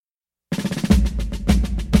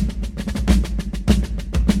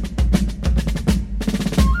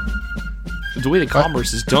the way the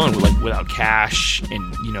commerce is done, with, like, without cash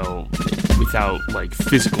and, you know, without, like,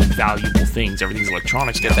 physical valuable things, everything's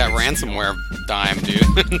electronics. Get that ransomware dime,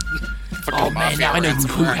 dude. Oh man, now I know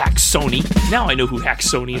who hacked Sony. Now I know who hacked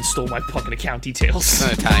Sony and stole my fucking account details.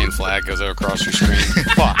 An Italian flag goes across your screen.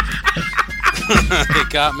 Fuck. They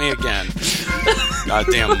got me again.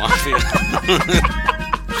 Goddamn Mafia.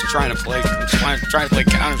 trying to play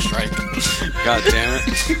Counter-Strike. God damn it.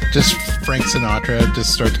 Just Frank Sinatra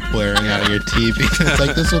just starts blaring out of your TV. It's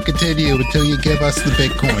like, this will continue until you give us the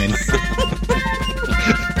Bitcoin.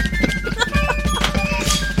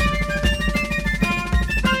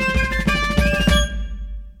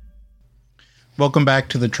 Welcome back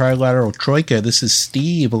to the Trilateral Troika. This is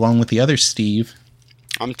Steve, along with the other Steve.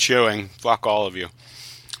 I'm chewing. Fuck all of you.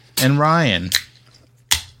 And Ryan.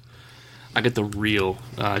 I get the real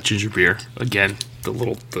ginger beer again.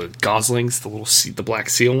 The Goslings, the Black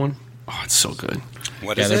Seal one. Oh, it's so good.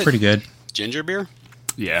 What is it? Yeah, they're pretty good. Ginger beer?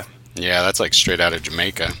 Yeah. Yeah, that's like straight out of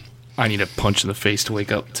Jamaica. I need a punch in the face to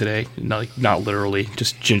wake up today. Not literally.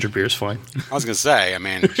 Just ginger beer is fine. I was gonna say. I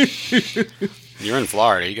mean. You're in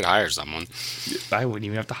Florida. You could hire someone. I wouldn't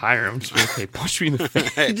even have to hire him. Just be like, hey, punch me in the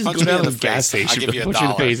face. Hey, just punch go me down in to the the gas face. station. I'll give you punch you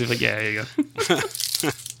in the $1. face. It's like, yeah, there you go.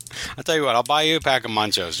 I'll tell you what. I'll buy you a pack of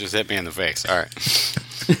Munchos. Just hit me in the face. All right.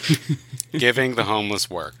 Giving the homeless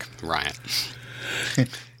work. Ryan.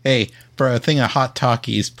 Hey, for a thing of hot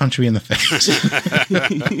Takis, punch me in the face.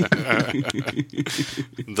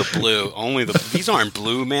 The blue. These aren't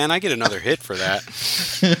blue, man. I get another hit for that.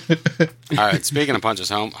 All right. Speaking of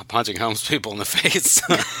punching homeless people in the face.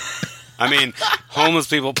 I mean, homeless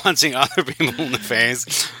people punching other people in the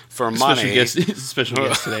face for money. Special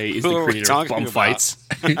guest today is the creator of Bum Fights.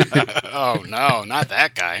 Oh, no. Not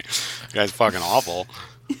that guy. That guy's fucking awful.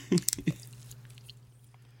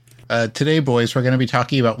 Today, boys, we're going to be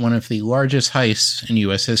talking about one of the largest heists in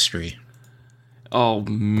U.S. history. Oh,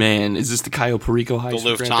 man. Is this the Cayo Perico heist? The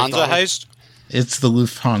Lufthansa heist? It's the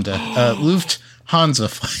Lufthansa. Lufthansa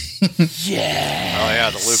fight. Yeah. Oh, yeah,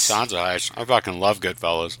 the Lufthansa heist. I fucking love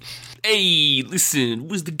Goodfellas. Hey, listen,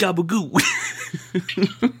 where's the gabagoo?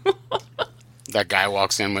 That guy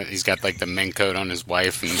walks in with, he's got like the mink coat on his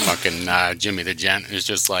wife, and fucking Jimmy the Gent is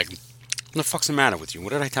just like, what the fuck's the matter with you?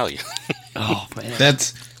 What did I tell you? Oh, man.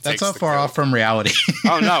 That's not far off from reality.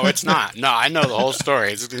 Oh, no, it's not. No, I know the whole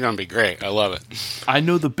story. It's going to be great. I love it. I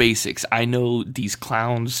know the basics. I know these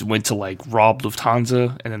clowns went to, like, rob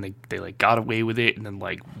Lufthansa, and then they like, got away with it, and then,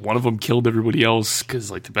 like, one of them killed everybody else, because,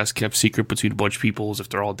 like, the best-kept secret between a bunch of people is if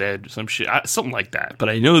they're all dead, or some shit. Something like that. But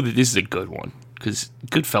I know that this is a good one, because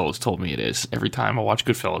Goodfellas told me it is every time I watch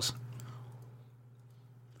Goodfellas.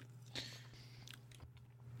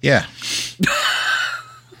 Yeah.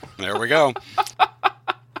 There we go.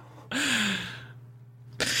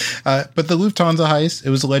 But the Lufthansa heist,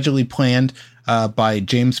 it was allegedly planned by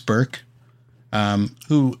James Burke,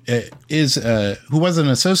 who was an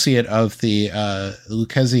associate of the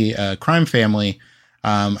Lucchese crime family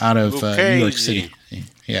out of New York City.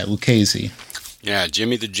 Yeah, Lucchese. Yeah,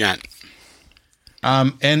 Jimmy the Gent.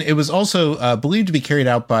 And it was also believed to be carried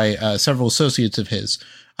out by several associates of his.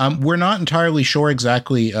 We're not entirely sure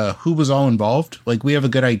exactly who was all involved. Like, we have a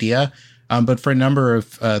good idea. But for a number of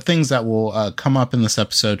things that will come up in this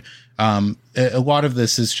episode, a lot of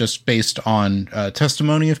this is just based on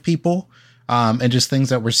testimony of people and just things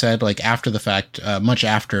that were said like after the fact, much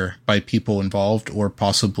after, by people involved or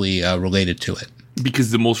possibly related to it. Because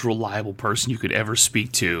the most reliable person you could ever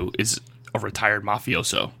speak to is a retired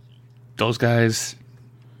mafioso. Those guys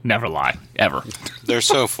never lie, ever. They're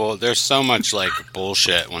so full. There's so much like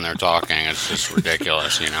bullshit when they're talking. It's just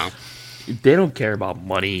ridiculous, you know? They don't care about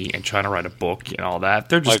money and trying to write a book and all that.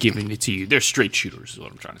 They're just giving it to you. They're straight shooters is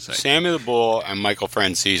what I'm trying to say. Sammy the Bull and Michael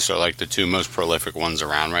Francis are like the two most prolific ones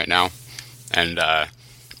around right now. And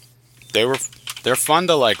they're fun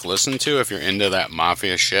to like listen to if you're into that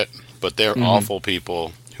mafia shit, but they're awful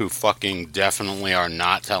people who fucking definitely are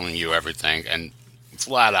not telling you everything and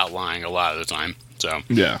flat out lying a lot of the time. So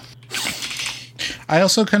yeah. I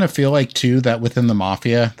also kind of feel like too that within the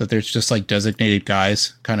mafia that there's just like designated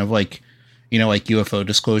guys, kind of like, you know, like UFO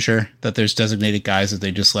disclosure, that there's designated guys that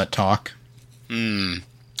they just let talk. I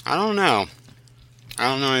don't know. I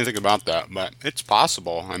don't know anything about that, but it's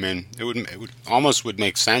possible. I mean, it would almost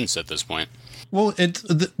make sense at this point. Well, it's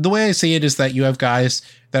the way I see it is that you have guys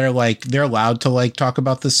that are like, they're allowed to like talk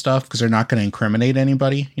about this stuff because they're not going to incriminate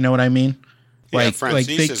anybody. You know what I mean? Yeah,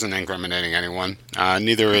 Francis isn't incriminating anyone.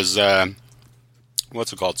 Neither is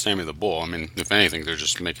what's it called, Sammy the Bull. I mean, if anything, they're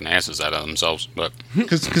just making asses out of themselves. But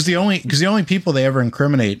because the only people they ever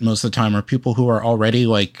incriminate most of the time are people who are already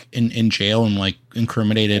like in jail and like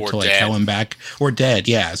incriminated to like dead. hell and back or dead.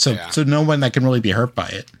 Yeah. So no one that can really be hurt by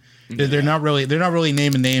it. They're not really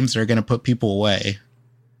naming names that are going to put people away.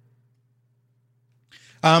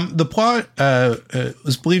 The plot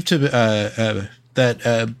was believed to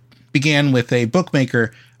began with a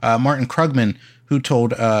bookmaker, Martin Krugman, who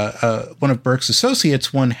told one of Burke's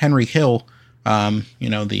associates, one Henry Hill,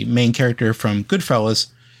 the main character from Goodfellas,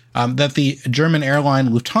 that the German airline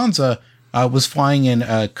Lufthansa was flying in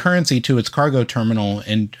currency to its cargo terminal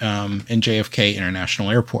in JFK International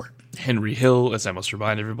Airport. Henry Hill, as I must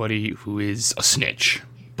remind everybody, who is a snitch.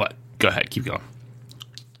 But go ahead, keep going.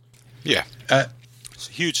 Yeah. It's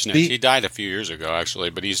a huge snitch. He died a few years ago, actually,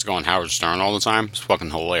 but he's going Howard Stern all the time. It's fucking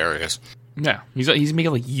hilarious. Yeah, he's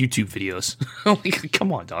making like YouTube videos. Like,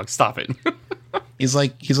 come on, dog, stop it. He's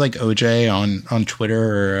like OJ on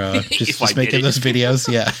Twitter or just making those videos.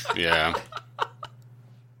 Yeah. Yeah.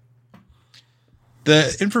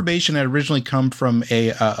 The information had originally come from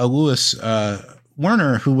a Louis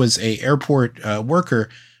Werner, who was a airport worker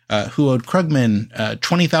who owed Krugman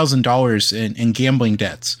 $20,000 in gambling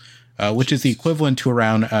debts, which is the equivalent to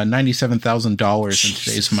around $97,000 in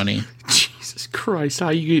today's money. Jesus Christ, how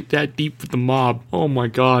you get that deep with the mob? Oh my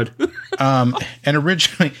God. And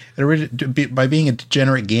originally, by being a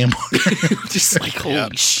degenerate gambler. Just like,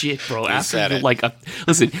 holy shit, bro. After like,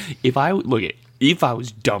 listen, if I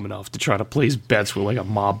was dumb enough to try to place bets with like a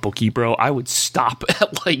mob bookie, bro, I would stop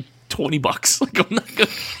at like $20. Like, I'm not gonna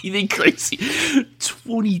do anything crazy.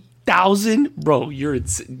 20,000, bro.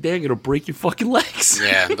 They're gonna break your fucking legs.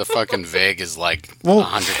 Yeah, the fucking vig is like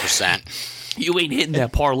 100%. You ain't hitting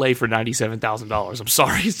that parlay for $97,000. I'm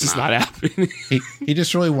sorry, it's just not happening. He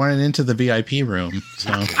just really wanted into the VIP room.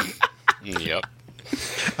 So, yep.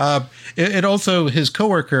 It also, his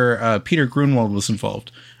coworker Peter Grunwald was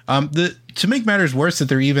involved. To make matters worse, that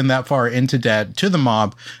they're even that far into debt to the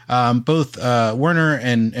mob, both Werner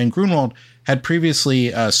and Grunwald had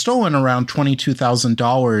previously stolen around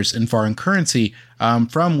 $22,000 in foreign currency from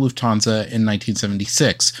Lufthansa in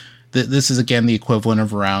 1976. This is, again, the equivalent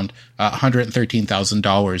of around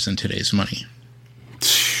 $113,000 in today's money.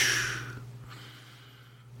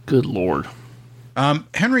 Good Lord.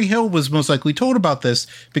 Henry Hill was most likely told about this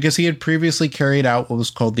because he had previously carried out what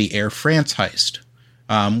was called the Air France heist,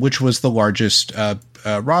 which was the largest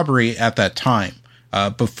robbery at that time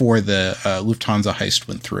before the Lufthansa heist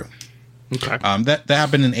went through. Okay. That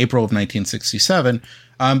happened in April of 1967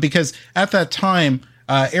 because at that time,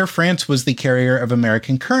 Air France was the carrier of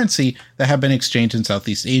American currency that had been exchanged in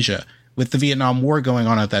Southeast Asia. With the Vietnam War going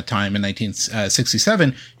on at that time in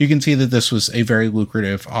 1967, you can see that this was a very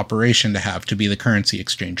lucrative operation to have to be the currency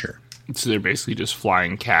exchanger. So they're basically just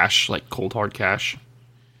flying cash, like cold hard cash?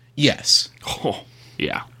 Yes. Oh,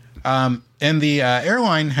 yeah. And the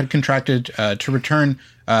airline had contracted to return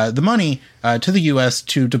the money to the U.S.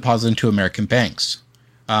 to deposit into American banks.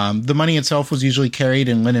 The money itself was usually carried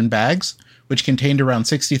in linen bags, which contained around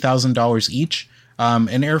 $60,000 each,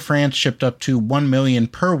 and Air France shipped up to $1 million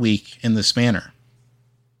per week in this manner.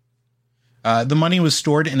 The money was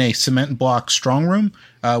stored in a cement block strongroom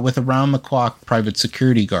with a round-the-clock private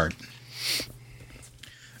security guard.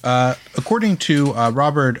 According to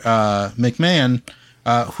Robert McMahon,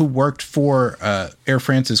 who worked for Air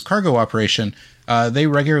France's cargo operation, they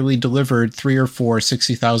regularly delivered 3 or 4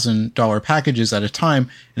 $60,000 packages at a time,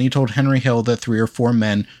 and he told Henry Hill that 3 or 4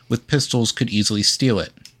 men with pistols could easily steal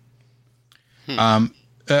it.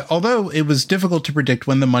 Although it was difficult to predict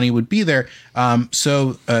when the money would be there,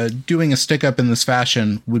 so doing a stick-up in this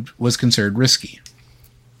fashion was considered risky.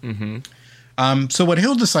 Mm-hmm. So what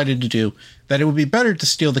Hill decided to do, that it would be better to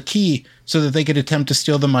steal the key so that they could attempt to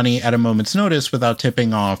steal the money at a moment's notice without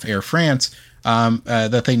tipping off Air France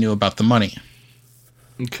that they knew about the money.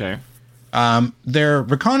 Okay. Their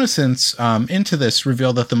reconnaissance into this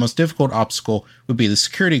revealed that the most difficult obstacle would be the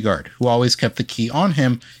security guard, who always kept the key on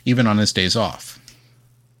him, even on his days off.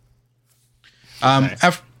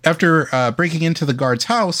 Okay. After breaking into the guard's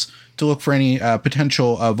house to look for any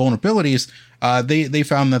potential vulnerabilities, they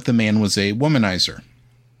found that the man was a womanizer.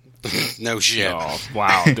 No shit. Oh,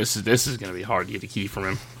 wow. This is going to be hard to get a key from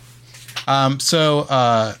him. So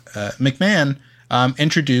McMahon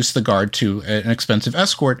introduced the guard to an expensive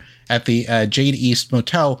escort at the Jade East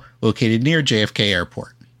Motel located near JFK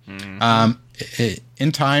Airport. Mm-hmm.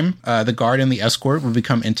 In time, the guard and the escort would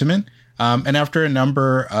become intimate, and after a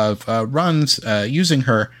number of runs using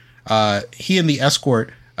her, he and the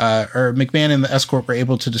escort, or McMahon and the escort, were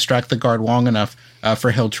able to distract the guard long enough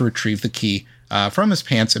for Hill to retrieve the key from his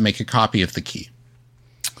pants and make a copy of the key.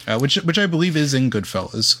 which I believe is in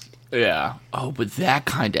Goodfellas. Yeah. Oh, but that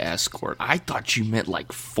kind of escort. I thought you meant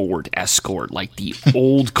like Ford Escort, like the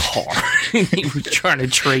old car. He was trying to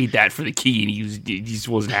trade that for the key, and he just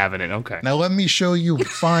wasn't having it. Okay. Now let me show you a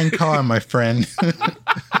fine car, my friend.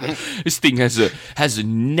 This thing has a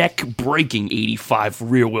neck breaking 85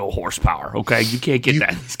 rear wheel horsepower. Okay, you can't get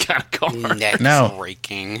that in this kind of car. Neck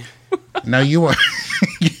breaking. Now you are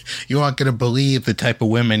you aren't going to believe the type of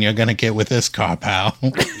women you're going to get with this car, pal.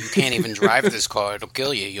 You can't even drive this car. It'll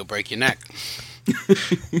kill you. You'll break your neck.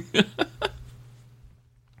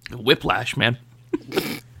 Whiplash, man.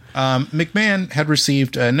 McMahon had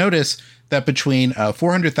received a notice that between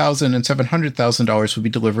 $400,000 and $700,000 would be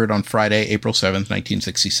delivered on Friday, April 7th,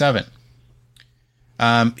 1967.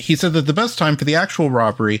 He said that the best time for the actual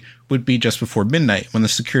robbery would be just before midnight, when the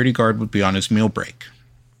security guard would be on his meal break.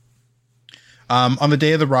 On the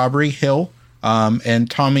day of the robbery, Hill and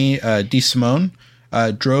Tommy DeSimone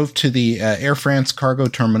drove to the Air France cargo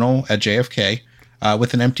terminal at JFK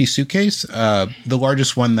with an empty suitcase, the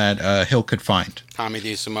largest one that Hill could find. Tommy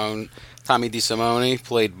DeSimone,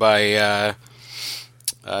 played by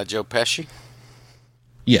Joe Pesci.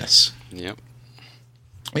 Yes. Yep.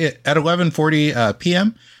 At 11:40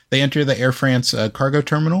 p.m., they enter the Air France cargo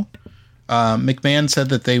terminal. McMahon said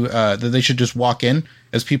that they should just walk in,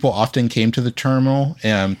 as people often came to the terminal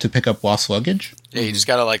to pick up lost luggage. Yeah, you just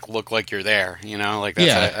gotta look like you're there, like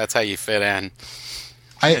that's how you fit in.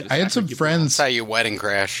 I had some friends. That's how you wedding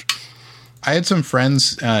crash. I had some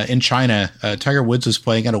friends in China. Tiger Woods was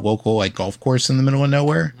playing at a local golf course in the middle of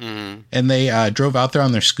nowhere, and they drove out there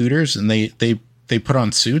on their scooters, and they put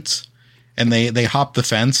on suits, and they hopped the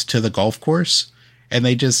fence to the golf course, and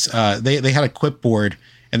they just they had a clipboard.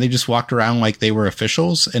 And they just walked around like they were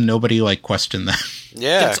officials, and nobody questioned them.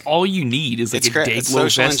 Yeah, that's all you need is a it's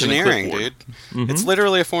social engineering, dude. Mm-hmm. It's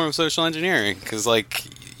literally a form of social engineering because,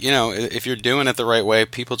 if you're doing it the right way,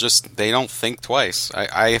 people they don't think twice.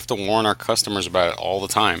 I have to warn our customers about it all the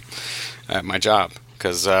time at my job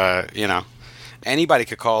because anybody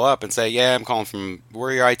could call up and say, "Yeah, I'm calling from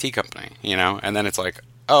we're your IT company," and then it's like,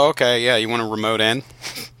 "Oh, okay, yeah, you want to remote in?"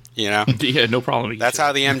 Yeah, no problem. That's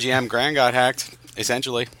how the MGM Grand got hacked.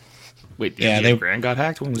 Essentially. Wait, the Grand got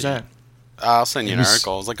hacked? When was that? I'll send you an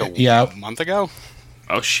article. It was a month ago.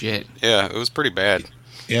 Oh, shit. Yeah, it was pretty bad.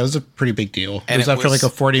 Yeah, it was a pretty big deal. It was after a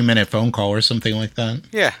 40-minute phone call or something like that.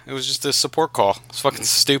 Yeah, it was just a support call. It's fucking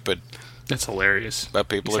stupid. That's hilarious. But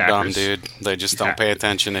people are dumb, dude. They just don't pay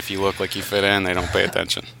attention. If you look like you fit in, they don't pay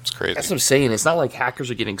attention. It's crazy. That's what I'm saying. It's not like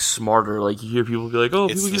hackers are getting smarter. Like, you hear people be like, oh,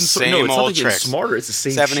 it's people the getting same No, it's not old like getting tricks. smarter. It's the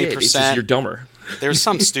same 70%, shit. It's just you're dumber. There's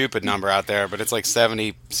some stupid number out there, but it's 60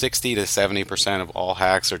 to 70% of all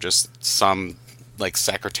hacks are just some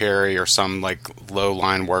secretary or some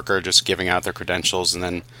low-line worker just giving out their credentials, and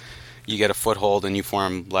then you get a foothold and you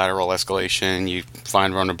form lateral escalation, you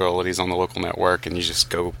find vulnerabilities on the local network, and you just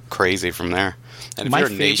go crazy from there. And if you're a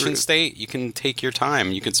nation state, you can take your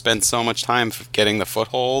time. You can spend so much time getting the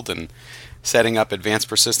foothold and setting up advanced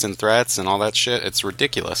persistent threats and all that shit. It's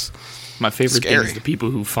ridiculous. My favorite thing is the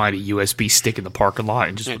people who find a USB stick in the parking lot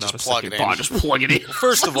and just plug it in. Just plug it in. Well,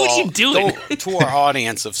 first of all, to our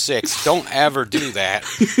audience of 6, don't ever do that.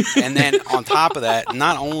 And then on top of that,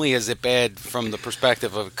 not only is it bad from the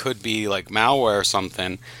perspective of it could be malware or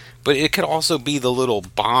something, but it could also be the little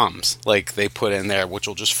bombs they put in there, which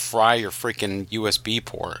will just fry your freaking USB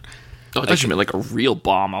port. Oh, I thought you meant a real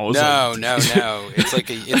bomb. No. It's like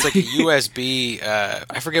a USB.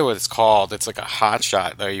 I forget what it's called. It's like a hot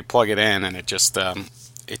shot. Though you plug it in, and it just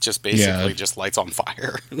basically just lights on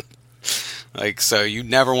fire. So you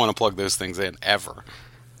never want to plug those things in ever.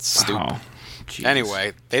 It's stupid. Wow.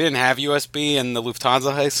 Anyway, they didn't have USB in the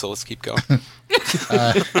Lufthansa Heist, so let's keep going.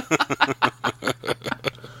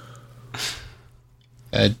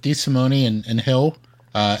 DeSimone and Hill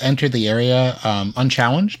entered the area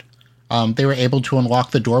unchallenged. They were able to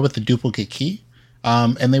unlock the door with the duplicate key,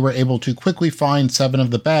 and they were able to quickly find 7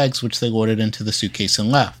 of the bags, which they loaded into the suitcase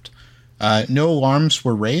and left. No alarms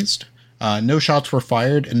were raised, no shots were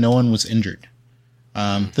fired, and no one was injured.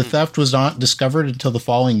 The theft was not discovered until the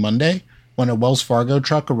following Monday, when a Wells Fargo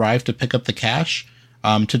truck arrived to pick up the cash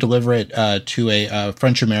to deliver it to the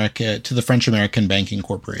French American Banking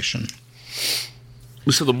Corporation.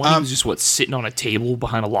 So the money was just sitting on a table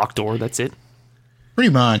behind a locked door. That's it. Pretty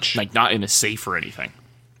much, not in a safe or anything.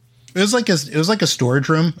 It was like a storage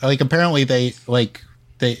room. Apparently they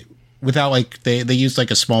used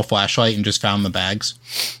a small flashlight and just found the bags.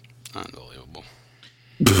 Unbelievable.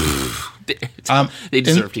 They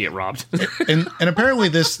deserve to get robbed. and apparently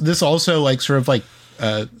this also sort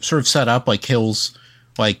of set up Hill's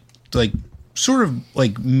sort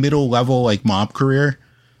of middle level mob career.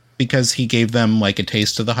 because he gave them like a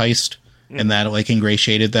taste of the heist, and that like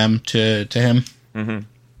ingratiated them to him. Mm-hmm.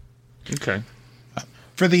 Okay.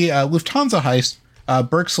 For the Lufthansa heist,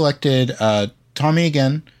 Burke selected Tommy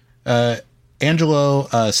again, Angelo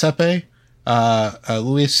Sepe,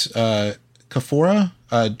 Luis Cafora,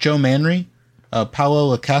 Joe Manry,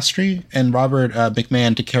 Paolo Lacastri, and Robert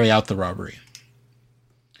McMahon to carry out the robbery.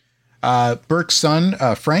 Burke's son,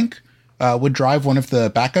 Frank, would drive one of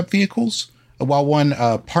the backup vehicles, while one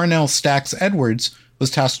Parnell Stacks Edwards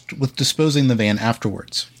was tasked with disposing the van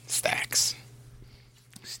afterwards. Stacks.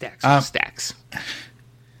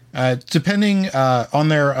 Depending on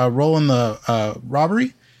their role in the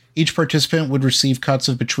robbery, each participant would receive cuts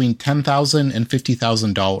of between $10,000 and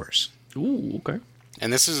 $50,000. Ooh, okay.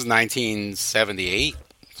 And this is 1978,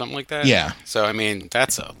 something like that? Yeah. So, I mean,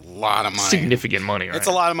 that's a lot of money. Significant money, right? It's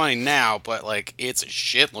a lot of money now, but, like, it's a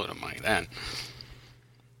shitload of money then.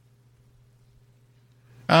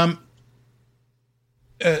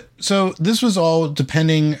 So this was all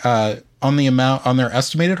depending on the amount on their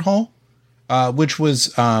estimated haul, which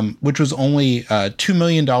was only $2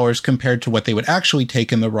 million compared to what they would actually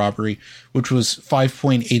take in the robbery, which was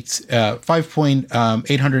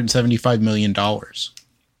 $5.875 million.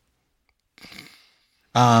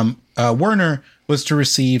 Werner was to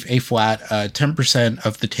receive a flat 10%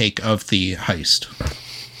 of the take of the heist.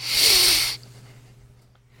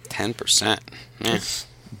 10%. Yeah.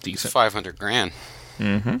 Decent. 500 grand.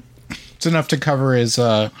 Mm-hmm. It's enough to cover his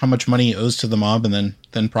how much money he owes to the mob, and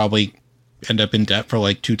then probably end up in debt for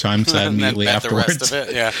like 2 times that immediately afterwards. The rest of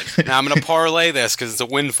it, yeah. Now I'm going to parlay this because it's a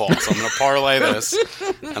windfall. So I'm going to parlay this,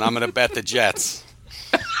 and I'm going to bet the Jets.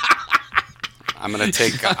 I'm not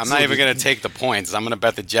even going to take the points. I'm going to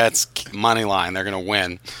bet the Jets money line. They're going to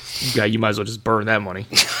win. Yeah, you might as well just burn that money.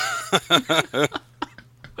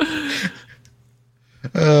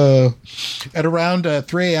 At around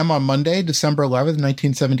 3 a.m. on Monday, December 11th,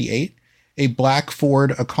 1978, a black Ford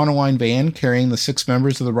Econoline van carrying the 6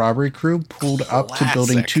 members of the robbery crew pulled up to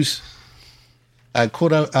building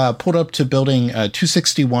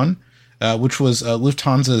 261, which was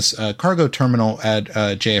Lufthansa's cargo terminal at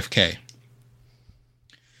JFK.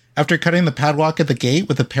 After cutting the padlock at the gate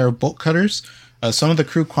with a pair of bolt cutters, some of the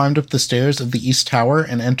crew climbed up the stairs of the East Tower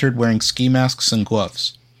and entered wearing ski masks and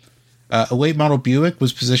gloves. A late model Buick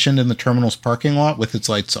was positioned in the terminal's parking lot with its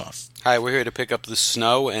lights off. Hi, we're here to pick up the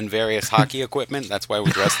snow and various hockey equipment. That's why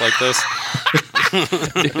we dress like this.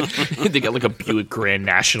 They got like a Buick Grand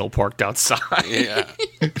National parked outside. Yeah.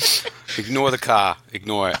 Ignore the car.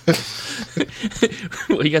 Ignore it.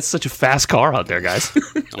 Well, you got such a fast car out there, guys.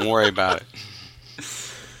 Don't worry about it.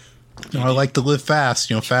 I like to live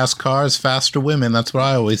fast. Fast cars, faster women. That's what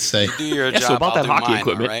I always say. You do your job, so about I'll that do hockey mine,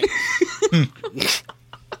 equipment. right?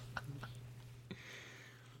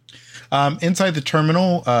 Inside the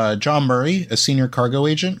terminal, John Murray, a senior cargo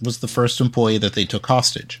agent, was the first employee that they took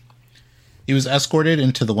hostage. He was escorted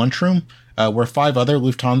into the lunchroom, where 5 other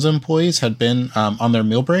Lufthansa employees had been on their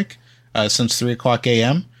meal break since 3 o'clock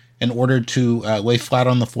a.m. and ordered to lay flat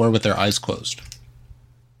on the floor with their eyes closed.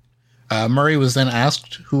 Murray was then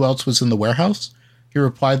asked who else was in the warehouse. He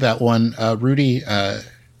replied that one Rudy Ehre,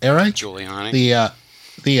 Giuliani,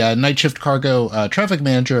 the night shift cargo traffic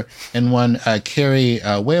manager, and one Carrie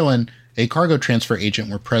Whalen, a cargo transfer agent,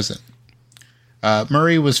 were present.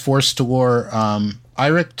 Murray was forced to lure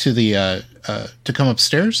Eyrich to come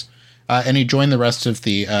upstairs, and he joined the rest of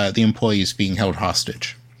the employees being held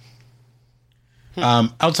hostage.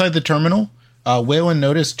 Outside the terminal, Whalen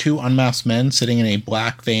noticed 2 unmasked men sitting in a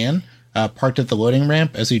black van parked at the loading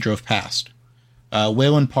ramp as he drove past.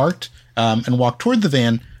 Whalen parked and walked toward the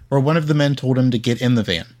van, where one of the men told him to get in the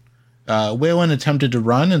van. Whalen attempted to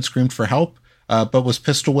run and screamed for help, but was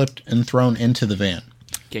pistol whipped and thrown into the van.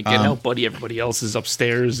 Can't get help, buddy. Everybody else is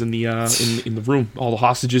upstairs in the in the room. All the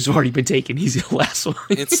hostages have already been taken. He's the last one.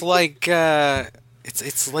 It's like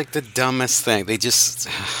it's like the dumbest thing. They just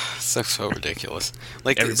so ridiculous.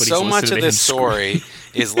 Like Everybody's so much listening of to this him story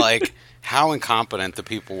is like how incompetent the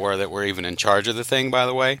people were that were even in charge of the thing. By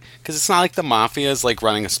the way, because it's not like the mafia is like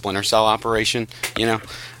running a Splinter Cell operation. Yeah.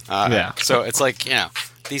 So it's like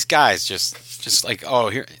these guys just like, oh,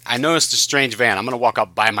 here I noticed a strange van. I'm gonna walk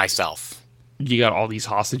up by myself. You got all these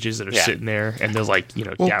hostages that are sitting there, and they're like,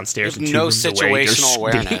 downstairs and 2 no rooms away. situational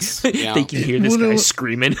awareness. They can hear this guy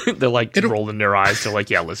screaming. They're like rolling their eyes. They're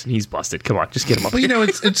like, "Yeah, listen, he's busted. Come on, just get him up." Well,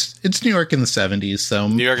 it's New York in the 70s, so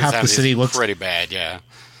New York half the city looks pretty bad. Yeah,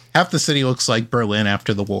 half the city looks like Berlin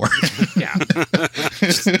after the war. Yeah.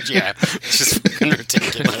 Just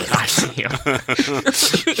ridiculous.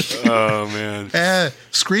 Oh man.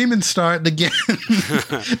 Screaming starting again.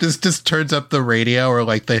 just turns up the radio or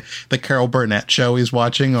like the Carol Burnett show he's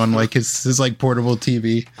watching on like his like portable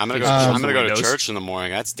TV. I'm gonna go to church in the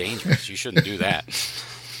morning. That's dangerous. You shouldn't do that.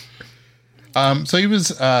 So he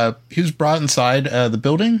was brought inside the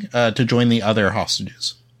building to join the other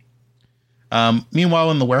hostages.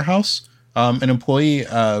 Meanwhile, in the warehouse, an employee,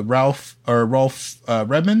 Rolf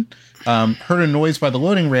Redman, heard a noise by the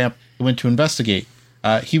loading ramp and went to investigate.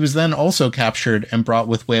 He was then also captured and brought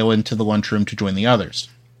with Whalen to the lunchroom to join the others.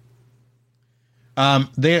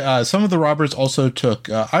 Some of the robbers also took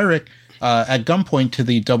Eirik at gunpoint to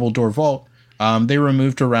the double-door vault. They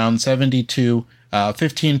removed around 72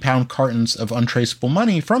 15-pound cartons of untraceable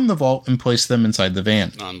money from the vault and placed them inside the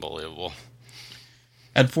van. Unbelievable.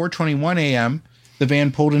 At 4:21 a.m., the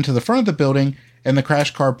van pulled into the front of the building, and the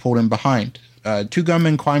crash car pulled in behind. 2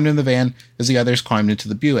 gunmen climbed in the van as the others climbed into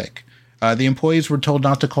the Buick. The employees were told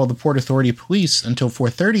not to call the Port Authority police until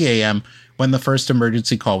 4:30 a.m., when the first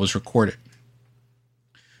emergency call was recorded.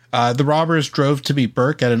 The robbers drove to meet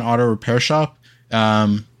Burke at an auto repair shop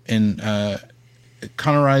in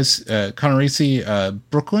Canarsie,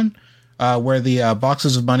 Brooklyn, where the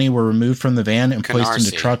boxes of money were removed from the van and placed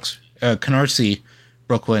into trucks. Canarsie,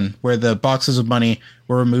 Brooklyn, where the boxes of money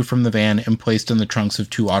were removed from the van and placed in the trunks of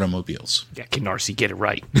 2 automobiles. Yeah, Canarsie, get it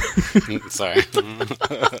right. Sorry.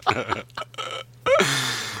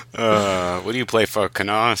 What do you play for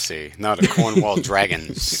Canarsie? Not the Cornwall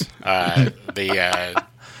Dragons. That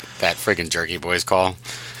friggin' Jerky Boys call.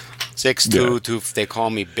 6'2", they call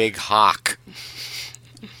me Big Hawk.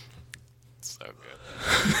 So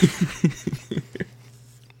good.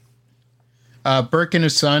 Burke and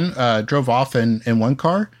his son drove off in one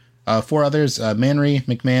car. 4 others, Manry,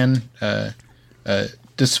 McMahon,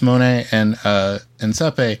 DeSimone, and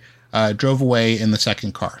Sepe, drove away in the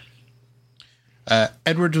second car.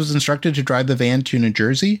 Edwards was instructed to drive the van to New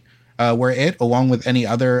Jersey, where it, along with any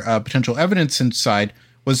other potential evidence inside,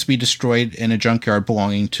 was to be destroyed in a junkyard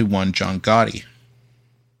belonging to one John Gotti.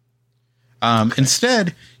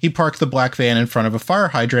 Instead, he parked the black van in front of a fire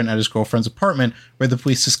hydrant at his girlfriend's apartment, where the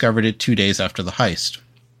police discovered it 2 days after the heist.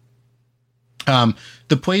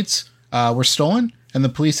 The plates were stolen, and the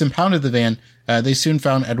police impounded the van. They soon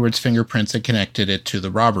found Edwards' fingerprints and connected it to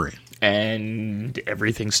the robbery. And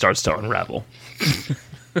everything starts to unravel.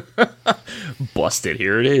 Busted.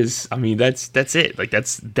 Here it is. I mean, that's it. Like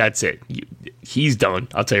that's it. He's done.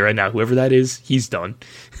 I'll tell you right now. Whoever that is, he's done.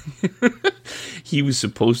 He was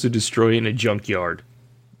supposed to destroy in a junkyard,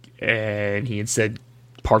 and he instead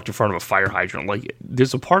parked in front of a fire hydrant. Like,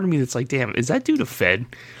 there's a part of me that's like, damn, is that dude a Fed?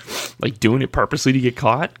 Like, doing it purposely to get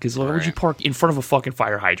caught? Because why would you park in front of a fucking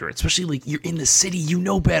fire hydrant? Especially, like, you're in the city, you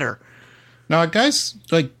know better. No, guys,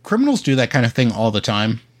 like, criminals do that kind of thing all the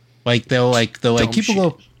time. Like, they'll keep a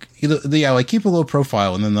low, keep a low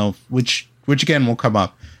profile, and then which again will come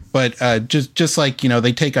up. But just like,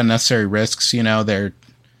 they take unnecessary risks.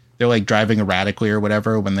 They're like driving erratically or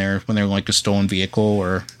whatever when they're like a stolen vehicle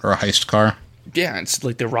or a heist car. Yeah, it's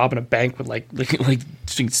like they're robbing a bank with like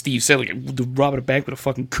Steve said, like they're robbing a bank with a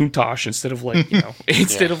fucking Countach instead of like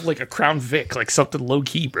instead of like a Crown Vic, like something low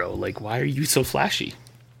key, bro. Like, why are you so flashy?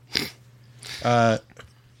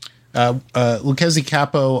 Lucchese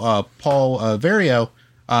Capo Paul Vario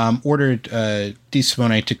ordered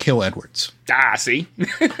DeSimone to kill Edwards. Ah, see?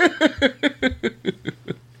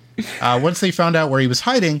 Once they found out where he was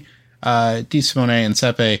hiding, DeSimone and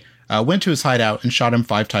Sepe went to his hideout and shot him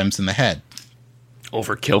 5 times in the head.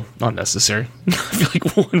 Overkill. Not necessary. I feel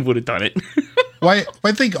like one would have done it. Well,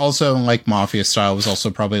 I think also like Mafia style was also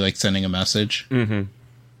probably like sending a message. Mm-hmm.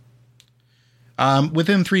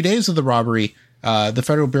 Within 3 days of the robbery, the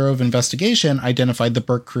Federal Bureau of Investigation identified the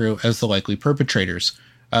Burke crew as the likely perpetrators,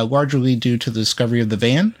 largely due to the discovery of the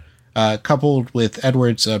van, coupled with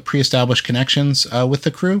Edwards' pre-established connections with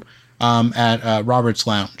the crew at Robert's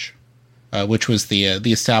Lounge, which was the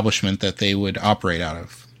establishment that they would operate out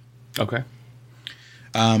of. Okay.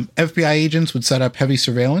 FBI agents would set up heavy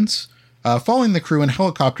surveillance, following the crew in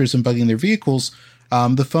helicopters and bugging their vehicles,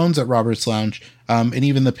 the phones at Robert's Lounge, and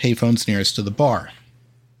even the payphones nearest to the bar.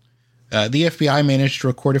 The FBI managed to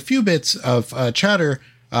record a few bits of chatter,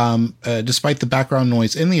 despite the background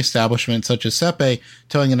noise in the establishment, such as Sepe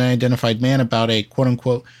telling an unidentified man about a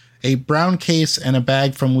quote-unquote a brown case and a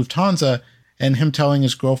bag from Lufthansa, and him telling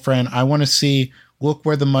his girlfriend, "I want to see, look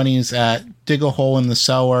where the money's at, dig a hole in the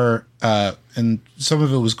cellar," and some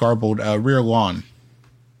of it was garbled, rear lawn.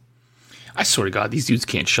 I swear to God, these dudes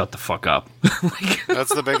can't shut the fuck up.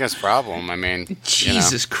 That's the biggest problem. I mean,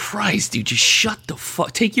 Jesus Christ, dude, just shut the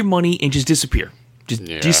fuck. Take your money and just disappear. Just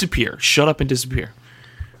disappear. Shut up and disappear.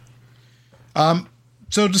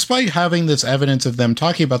 So despite having this evidence of them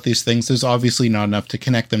talking about these things, there's obviously not enough to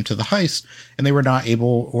connect them to the heist, and they were not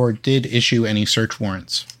able or did issue any search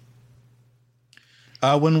warrants.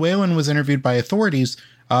 When Whalen was interviewed by authorities,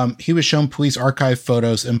 he was shown police archive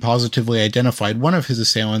photos and positively identified one of his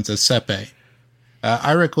assailants as Sepe.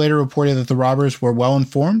 Irick later reported that the robbers were well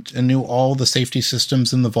informed and knew all the safety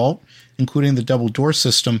systems in the vault, including the double door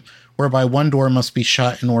system, whereby one door must be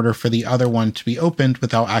shut in order for the other one to be opened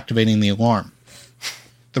without activating the alarm.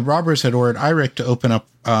 The robbers had ordered Irick to open up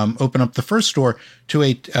the first door to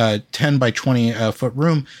a 10 by 20 foot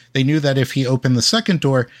room. They knew that if he opened the second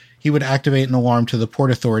door, he would activate an alarm to the Port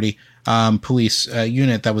Authority police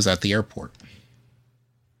unit that was at the airport.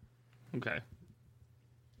 Okay.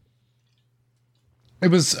 It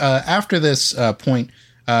was after this point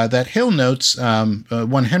that Hill notes,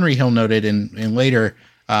 one Henry Hill noted in later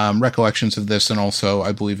recollections of this, and also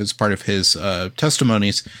I believe as part of his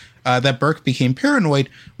testimonies, that Burke became paranoid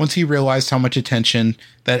once he realized how much attention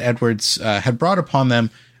that Edwards had brought upon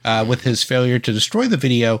them with his failure to destroy the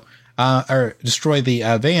video or destroy the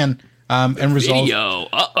van and resolve. Video.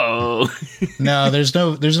 No, there's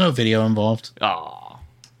no video involved. Aw.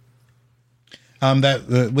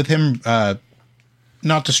 That with him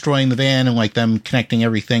not destroying the van and like them connecting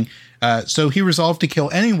everything. So he resolved to kill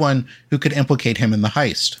anyone who could implicate him in the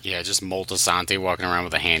heist. Yeah, just Moltisanti walking around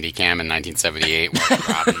with a handy cam in 1978 while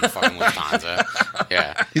robbing the fucking Lufthansa.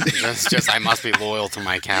 Yeah. That's just, I must be loyal to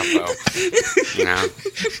my capo. You know?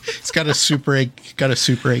 He's got a Super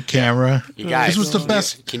 8 camera. You guys, this was the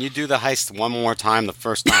best. Can you do the heist one more time? The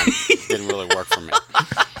first time didn't really work for me.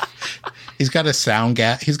 He's got a sound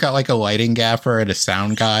He's got like a lighting gaffer and a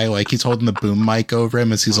sound guy. Like he's holding the boom mic over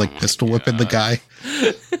him as he's like pistol whipping the guy.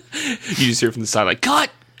 You just hear from the side like, cut.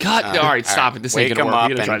 All right, stop it. This ain't gonna work.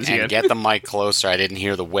 Wake him up and get the mic closer. I didn't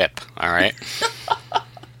hear the whip. All right.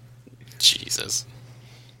 Jesus.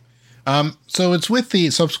 So it's with the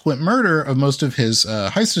subsequent murder of most of his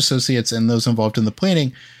heist associates and those involved in the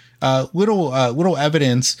planning, little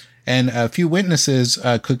evidence and a few witnesses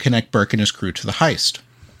could connect Burke and his crew to the heist.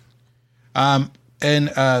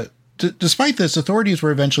 Despite this, authorities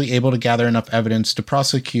were eventually able to gather enough evidence to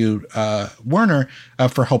prosecute Werner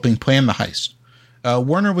for helping plan the heist.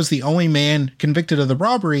 Werner was the only man convicted of the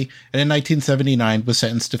robbery, and in 1979 was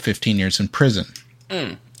sentenced to 15 years in prison.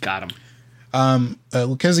 Got him.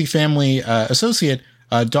 Lucchese family associate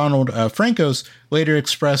Donald Francos later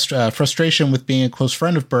expressed frustration with being a close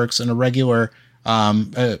friend of Burke's and a regular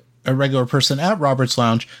person at Robert's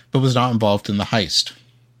Lounge, but was not involved in the heist.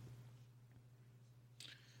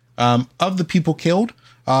 Of the people killed,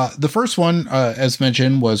 the first one, as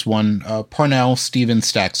mentioned, was one Parnell Stephen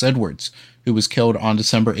Stacks Edwards, who was killed on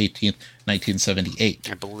December 18th,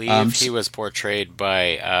 1978. I believe he was portrayed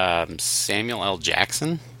by Samuel L.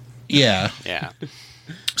 Jackson. Yeah. Yeah.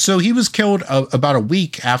 So he was killed about a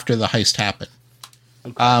week after the heist happened.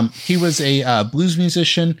 Okay. He was a blues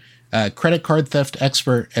musician, credit card theft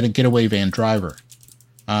expert, and a getaway van driver.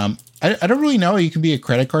 I don't really know. You can be a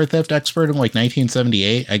credit card theft expert in like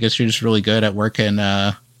 1978. I guess you're just really good at working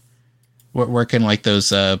like those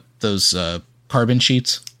carbon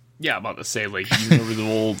sheets. Yeah, I'm about to say, like, you remember the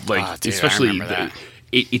old, like, dude, especially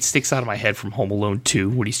it sticks out of my head from Home Alone 2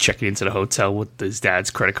 when he's checking into the hotel with his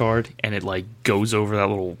dad's credit card, and it like goes over that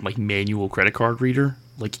little like manual credit card reader.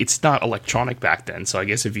 Like, it's not electronic back then, so I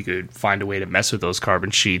guess if you could find a way to mess with those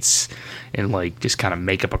carbon sheets and like just kind of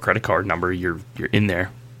make up a credit card number, you're in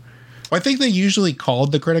there. Well, I think they usually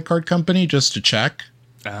called the credit card company just to check.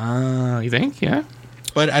 You think? Yeah.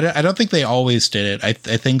 But I don't think they always did it. I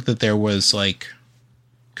think that there was like,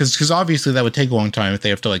 because obviously that would take a long time if they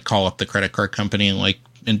have to like call up the credit card company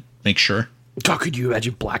and make sure. God, could you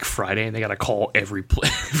imagine Black Friday and they got to call every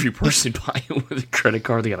person buying with a credit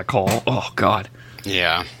card? They got to call. Oh God.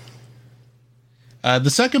 Yeah. The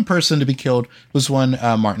second person to be killed was one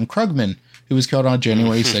Martin Krugman, who was killed on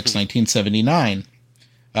January 6, 1979.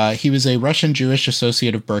 He was a Russian Jewish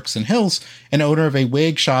associate of Burks and Hills and owner of a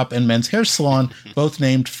wig shop and men's hair salon, both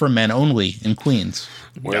named for men only in Queens.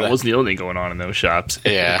 That wasn't the only thing going on in those shops.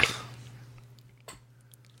 Yeah.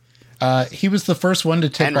 He was the first one to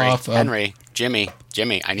tip off. Henry, Jimmy,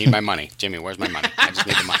 I need my money. Jimmy, where's my money? I just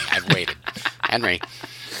need the money. I've waited. Henry,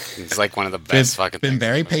 he's like one of the best fucking been things.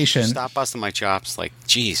 Very patient. Stop busting my chops. Like,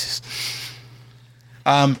 Jesus.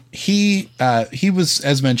 He was,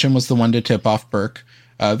 as mentioned, was the one to tip off Burke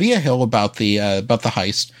via Hill about the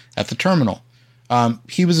heist at the terminal.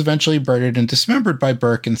 He was eventually murdered and dismembered by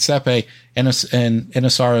Burke and Sepe in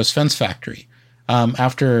Asaro's fence factory.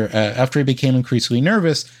 After he became increasingly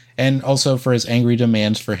nervous, and also for his angry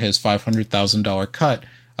demands for his $500,000 cut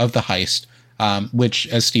of the heist, which,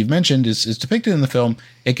 as Steve mentioned, is depicted in the film.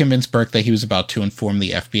 It convinced Burke that he was about to inform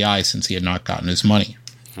the FBI since he had not gotten his money.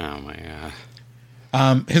 Oh my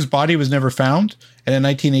god. His body was never found, and in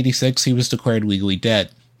 1986 he was declared legally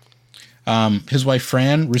dead. His wife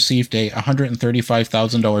Fran received a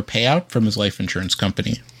 $135,000 payout from his life insurance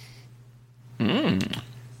company.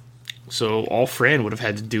 So all Fran would have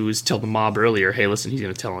had to do is tell the mob earlier, hey, listen, he's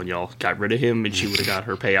going to tell on y'all. Got rid of him, and she would have got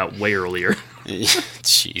her payout way earlier.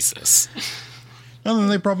 Jesus. Well, then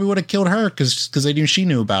they probably would have killed her because they knew she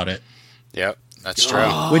knew about it. Yep, that's true.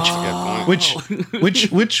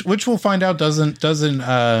 Which we'll find out doesn't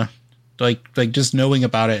like just knowing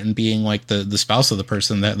about it and being like the spouse of the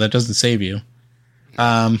person that doesn't save you.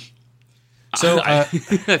 I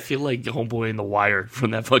feel like Homeboy in The Wire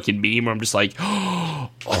from that fucking meme where I'm just like, oh,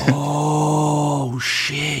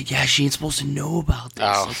 shit. Yeah, she ain't supposed to know about this.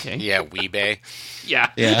 Oh, okay. Yeah, Weebay.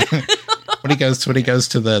 Yeah. Yeah. when he goes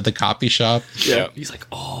to the copy shop. Yeah. He's like,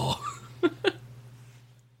 oh.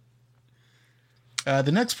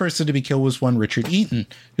 The next person to be killed was one Richard Eaton,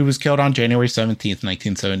 who was killed on January 17th,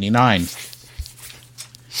 1979.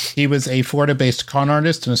 He was a Florida-based con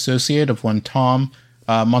artist and associate of one Tom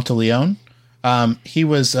Monteleone. He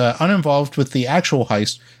was uninvolved with the actual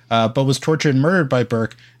heist, but was tortured and murdered by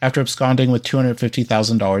Burke after absconding with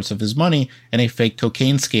 $250,000 of his money in a fake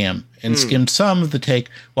cocaine scam, and skimmed some of the take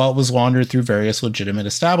while it was laundered through various legitimate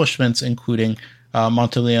establishments, including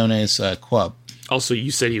Monteleone's club. Also,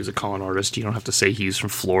 you said he was a con artist. You don't have to say he's from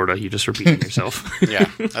Florida. You're just repeating yourself. Yeah,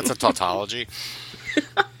 that's a tautology.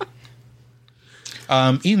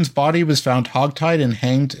 Eaton's body was found hogtied and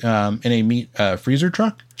hanged in a meat freezer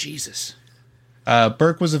truck. Jesus.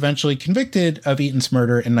 Burke was eventually convicted of Eaton's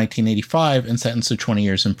murder in 1985 and sentenced to 20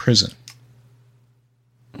 years in prison.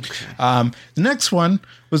 Okay. The next one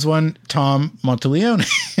was one Tom Monteleone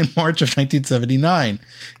in March of 1979.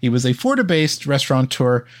 He was a Florida-based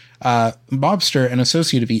restaurateur, mobster, and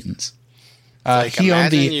associate of Eaton's. He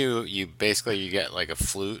owned you basically get like a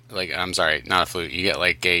flute, like I'm sorry, not a flute. You get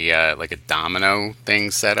like a domino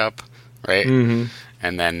thing set up, right? Mm-hmm.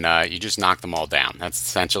 And then you just knock them all down. That's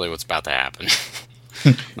essentially what's about to happen.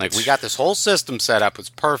 Like, we got this whole system set up. It's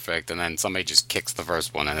perfect. And then somebody just kicks the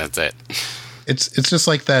first one, and that's it. It's just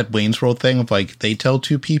like that Wayne's World thing of, like, they tell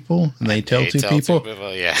two people, and they tell two people.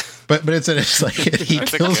 Yeah. But it's like he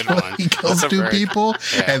kills two people,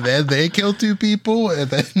 yeah. And then they kill two people, and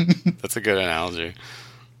then... That's a good analogy.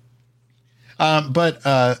 But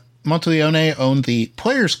Monteleone owned the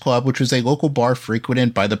Players Club, which was a local bar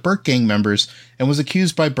frequented by the Burke gang members, and was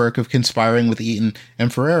accused by Burke of conspiring with Eaton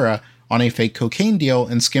and Ferreira on a fake cocaine deal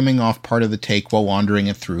and skimming off part of the take while laundering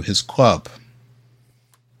it through his club.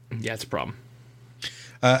 Yeah, it's a problem.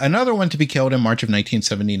 Another one to be killed in March of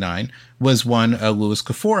 1979 was one Louis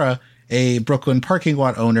Kafora, a Brooklyn parking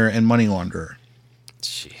lot owner and money launderer.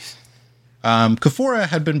 Jeez. Kafora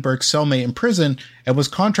had been Burke's cellmate in prison and was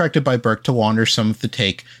contracted by Burke to launder some of the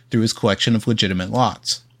take through his collection of legitimate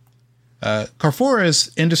lots.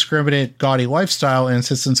 Kafora's indiscriminate, gaudy lifestyle and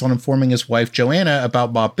insistence on informing his wife Joanna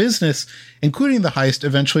about mob business, including the heist,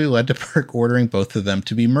 eventually led to Burke ordering both of them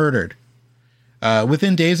to be murdered.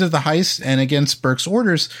 Within days of the heist and against Burke's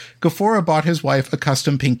orders, Kafora bought his wife a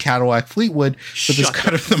custom pink Cadillac Fleetwood with his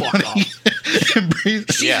cut of the money.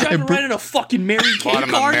 She's driving around in a fucking Mary Kay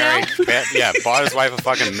car now? Yeah, bought his wife a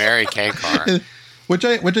fucking Mary Kay car. Which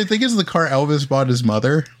I think is the car Elvis bought his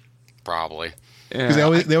mother. Probably. Because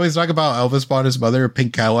they always talk about Elvis bought his mother a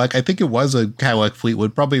pink Cadillac. I think it was a Cadillac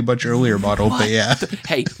Fleetwood, probably a much earlier model, but yeah.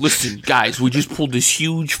 Hey, listen, guys, we just pulled this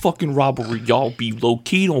huge fucking robbery. Y'all be low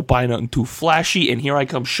key, don't buy nothing too flashy, and here I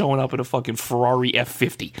come showing up in a fucking Ferrari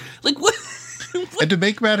F50. Like what? And to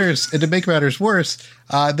make matters worse,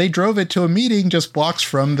 they drove it to a meeting just blocks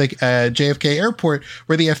from the JFK airport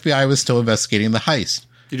where the FBI was still investigating the heist.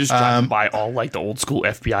 They're just driving by all like the old school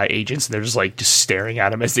FBI agents, and they're just like just staring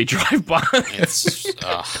at them as they drive by. It's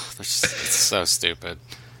so stupid.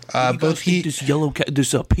 Both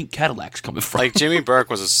this pink Cadillac's coming from. Like Jimmy Burke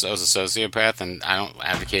was a sociopath, and I don't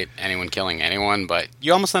advocate anyone killing anyone, but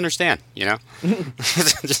you almost understand, you know?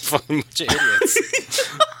 Just fucking bunch of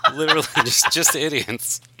idiots. Literally, just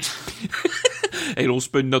idiots. Hey, don't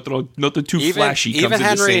spend nothing too flashy. Even comes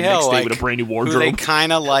Henry in the same Hill, next day like, with a brand new wardrobe. They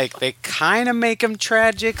kind of make him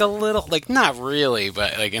tragic a little, like not really,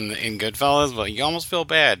 but like in Goodfellas, but you almost feel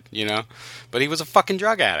bad, you know. But he was a fucking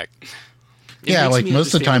drug addict. Yeah, like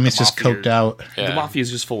most of the time he's just coked out. Yeah. The Mafia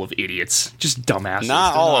is just full of idiots. Just dumbasses.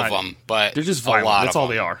 Not all of them, but they're just violent. That's all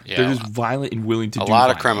they are. Yeah, they're just violent and willing to do violence. A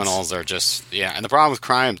lot of criminals are just, and the problem with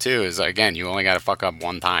crime, too, is, again, you only got to fuck up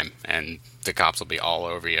one time, and the cops will be all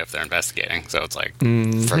over you if they're investigating. So it's like,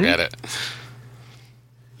 forget it.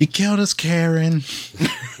 You killed us, Karen.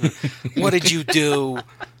 What did you do,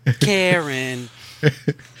 Karen?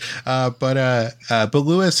 But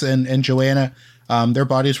Lewis and Joanna, their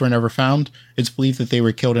bodies were never found. It's believed that they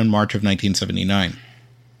were killed in March of 1979.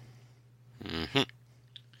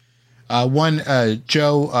 One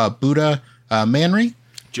Joe Buddha Manry.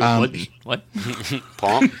 Joe what?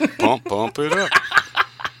 Pump it up.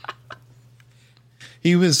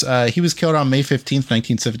 He was killed on May 15th,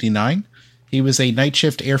 1979. He was a night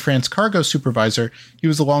shift Air France cargo supervisor. He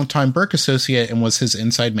was a longtime Burke associate and was his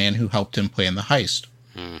inside man who helped him plan the heist.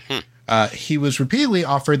 He was repeatedly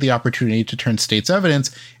offered the opportunity to turn state's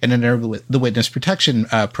evidence and enter the witness protection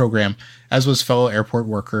program, as was fellow airport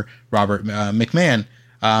worker Robert McMahon,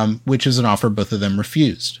 which is an offer both of them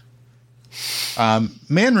refused.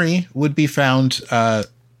 Manry would be found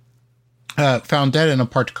dead in a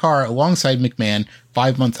parked car alongside McMahon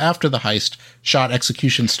 5 months after the heist, shot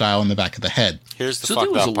execution style in the back of the head. Here's the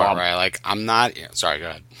fucked up part, right? Like, I'm not... Sorry,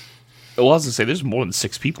 go ahead. Well, I was going to say, there's more than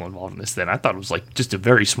 6 people involved in this then. I thought it was, like, just a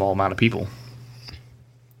very small amount of people.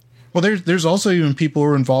 Well, there's also even people who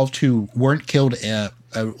were involved who weren't killed,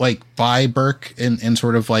 like, by Burke and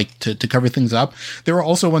sort of, like, to cover things up. There were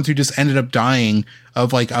also ones who just ended up dying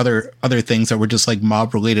of, like, other things that were just, like,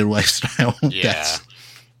 mob-related lifestyle deaths.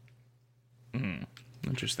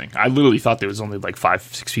 Interesting. I literally thought there was only like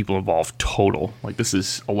 5-6 people involved total. Like, this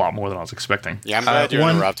is a lot more than I was expecting. Yeah, I'm glad you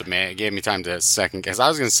interrupted me. It gave me time to second guess. I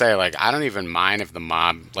was going to say, like, I don't even mind if the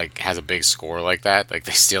mob, like, has a big score like that. Like,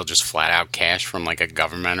 they steal just flat out cash from, like, a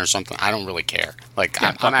government or something. I don't really care. Like,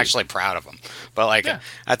 I'm actually proud of them. But, like,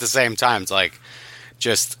 at the same time, it's like,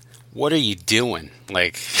 just, what are you doing?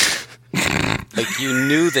 Like... Like, you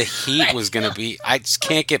knew the heat was going to be... I just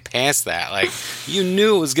can't get past that. Like, you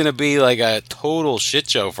knew it was going to be, like, a total shit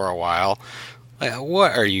show for a while. Like,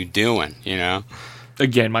 what are you doing, you know?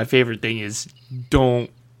 Again, my favorite thing is don't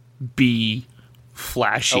be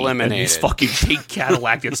flashy. Eliminated. And this fucking pink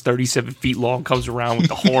Cadillac that's 37 feet long comes around with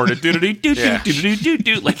the horn. And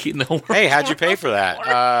like, in the horn. Hey, how'd you pay for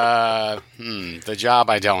that? The job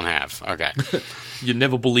I don't have. Okay. You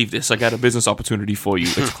never believe this. I got a business opportunity for you.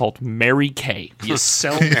 It's called Mary Kay. You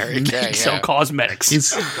sell cosmetics.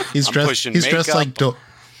 He's dressed like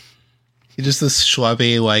he's just this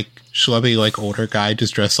schlubby like older guy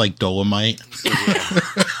just dressed like Dolomite.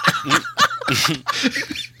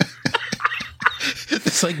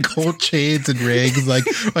 It's like gold chains and rings, like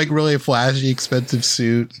really flashy, expensive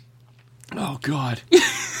suit. Oh God.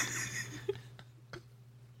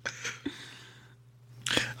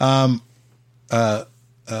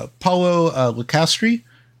 Paulo Lucastri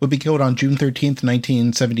would be killed on June 13th,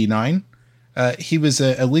 1979. He was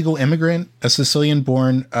a legal immigrant, a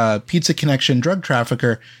Sicilian-born pizza connection drug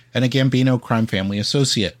trafficker, and a Gambino crime family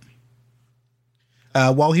associate.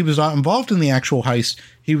 While he was not involved in the actual heist,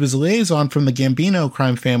 he was a liaison from the Gambino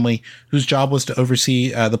crime family, whose job was to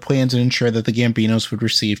oversee the plans and ensure that the Gambinos would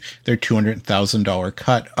receive their $200,000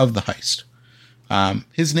 cut of the heist.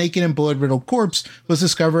 His naked and blood-riddled corpse was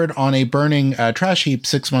discovered on a burning trash heap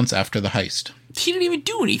 6 months after the heist. He didn't even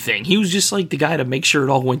do anything. He was just like the guy to make sure it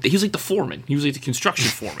all went. He was like the foreman. He was like the construction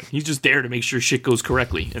foreman. He's just there to make sure shit goes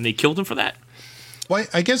correctly, and they killed him for that. Well,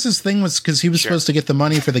 I guess his thing was because he was supposed to get the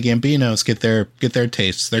money for the Gambinos, get their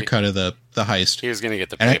tastes, their cut of the heist. He was going to get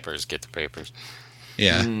the papers.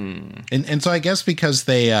 Yeah, and so I guess because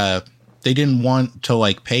they didn't want to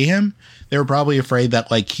like pay him, they were probably afraid that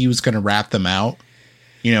like he was going to rat them out,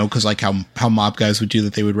 you know, because like how mob guys would do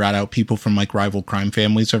that, they would rat out people from like rival crime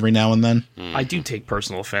families every now and then. I do take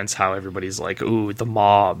personal offense how everybody's like, ooh, the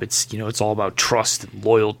mob, it's, you know, it's all about trust and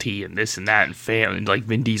loyalty and this and that and family, like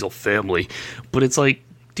Vin Diesel family. But it's like,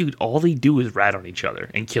 dude, all they do is rat on each other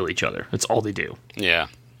and kill each other. That's all they do. Yeah.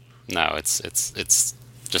 No, it's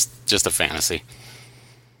just a fantasy.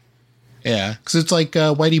 Yeah, because it's like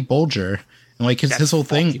Whitey Bulger. And like his whole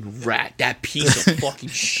thing, rat, that piece of fucking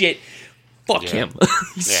shit. Fuck him.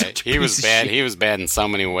 Yeah, he was bad. He was bad in so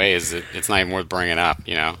many ways. It's not even worth bringing up.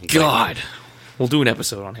 You know. God, we'll do an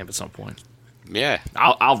episode on him at some point. Yeah,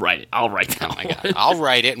 I'll write it. I'll write that. Oh my God, I'll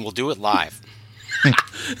write it and we'll do it live.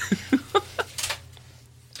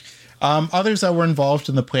 Others that were involved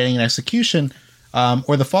in the planning and execution,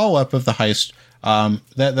 or the follow up of the heist,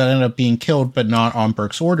 that ended up being killed, but not on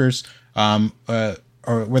Burke's orders, were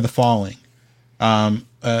the following. Tommy.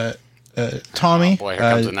 Oh boy, here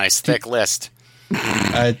comes a nice thick list.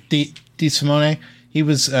 D. DeSimone. He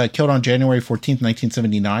was killed on January 14th,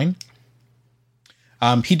 1979.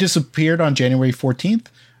 He disappeared on January 14th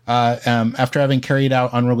after having carried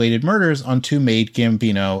out unrelated murders on two Maid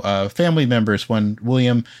Gambino family members, one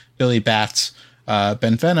William Billy Batts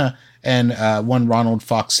Benvenna and one Ronald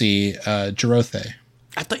Foxy Jarothe.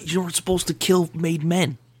 I thought you weren't supposed to kill made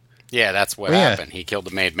men. Yeah, that's what happened. He killed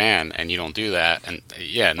the made man, and you don't do that. And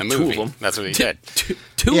in the movie, two of them. That's what he did.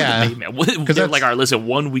 Two of the made men. They're like, all right, listen,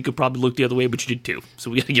 one we could probably look the other way, but you did two, so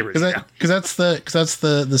we got to get rid of it. Because that's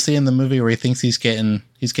the scene in the movie where he thinks he's getting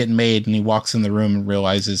made, and he walks in the room and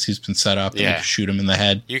realizes he's been set up, and you shoot him in the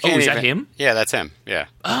head. You can't is that him? Yeah, that's him. Yeah.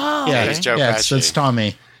 Oh, yeah, he's Joe yeah, Pesci. it's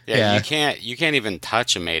Tommy. Yeah, you can't even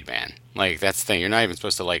touch a made man. Like, that's the thing. You're not even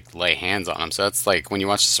supposed to like lay hands on him. So that's like when you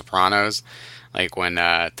watch The Sopranos, like when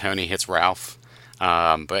Tony hits Ralph.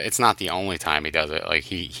 But it's not the only time he does it. Like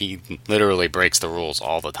he literally breaks the rules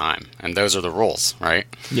all the time, and those are the rules, right?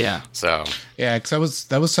 Yeah. So yeah, because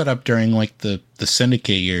that was set up during like the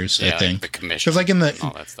syndicate years, I think. Like the commission, because like in the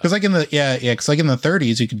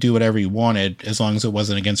 30s, you could do whatever you wanted as long as it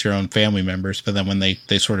wasn't against your own family members. But then when they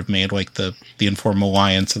sort of made like the informal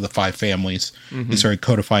alliance of the five families, they started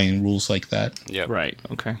codifying rules like that. Yeah. Right.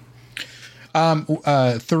 Okay.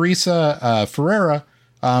 Theresa Ferreira,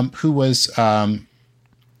 who was a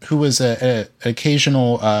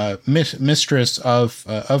occasional mistress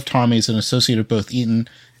of Tommy's, an associate of both Eaton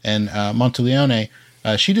and Monteleone.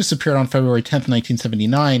 She disappeared on February 10th,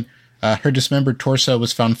 1979. Her dismembered torso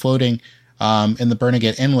was found floating in the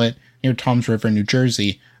Barnegat Inlet near Toms River, New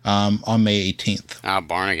Jersey, on May 18th. Ah,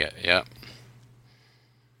 Barnegat, yep.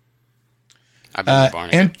 I've been to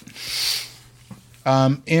Barnegat.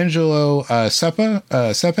 And Angelo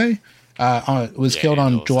Sepe was killed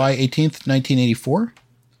on July 18th, 1984.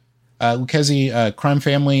 Lucchese crime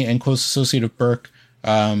family and close associate of Burke,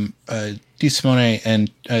 DeSimone,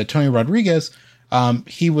 and Tony Rodriguez.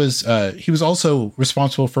 He was also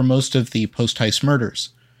responsible for most of the post-heist murders.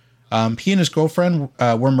 He and his girlfriend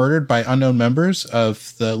were murdered by unknown members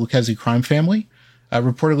of the Lucchese crime family,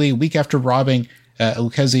 reportedly a week after robbing a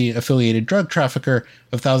Lucchese-affiliated drug trafficker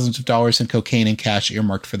of thousands of dollars in cocaine and cash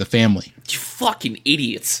earmarked for the family. You fucking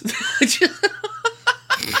idiots.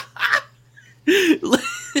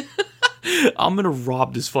 I'm going to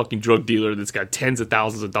rob this fucking drug dealer that's got tens of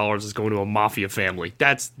thousands of dollars that's going to a mafia family.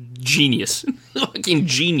 That's genius. Fucking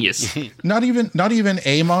genius. Not even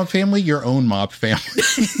a mob family, your own mob family.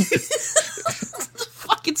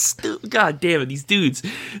 Fucking stupid. God damn it, these dudes.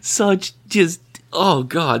 Such just, oh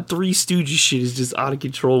god, Three Stooges shit is just out of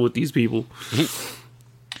control with these people.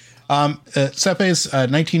 Sepe's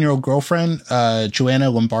 19-year-old girlfriend,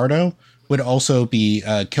 Joanna Lombardo, would also be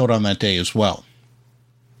killed on that day as well.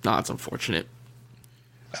 No, it's unfortunate.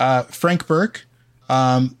 Frank Burke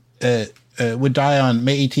would die on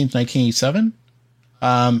May 18th, 1987.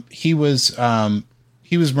 He was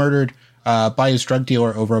murdered by his drug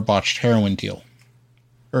dealer over a botched heroin deal.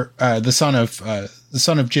 Or the son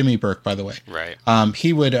of Jimmy Burke, by the way. Right.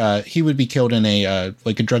 He would be killed in a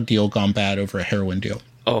drug deal gone bad over a heroin deal.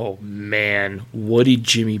 Oh man, what did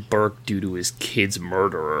Jimmy Burke do to his kid's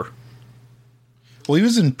murderer? Well, he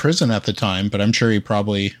was in prison at the time, but I'm sure he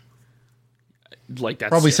probably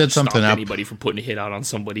said something up. Anybody for putting a hit out on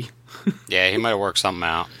somebody. Yeah, he might have worked something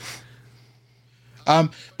out.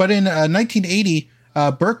 But in 1980,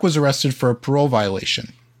 Burke was arrested for a parole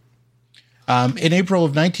violation. In April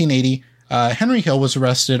of 1980, Henry Hill was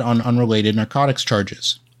arrested on unrelated narcotics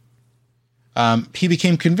charges. He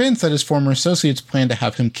became convinced that his former associates planned to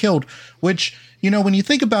have him killed, which, when you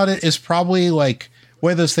think about it, is probably like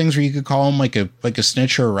one of those things where you could call him like a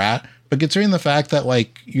snitch or a rat. But considering the fact that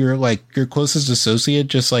your closest associate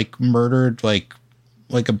just murdered like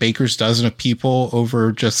a baker's dozen of people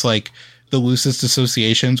over just the loosest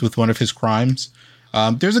associations with one of his crimes,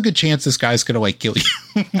 there's a good chance this guy's gonna kill you.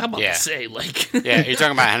 I'm about to say yeah, you're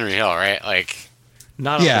talking about Henry Hill, right?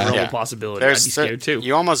 Not a real possibility. I'd be scared too.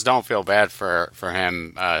 You almost don't feel bad for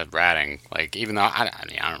him ratting. Even though I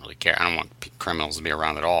don't really care. I don't want criminals to be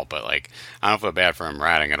around at all. But I don't feel bad for him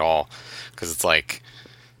ratting at all because it's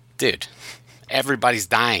dude, everybody's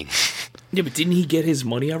dying. Yeah, but didn't he get his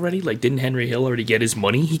money already? Didn't Henry Hill already get his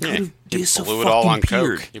money? He could have blew it all on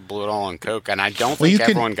coke. He blew it all on coke, and I don't think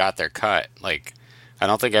everyone got their cut. I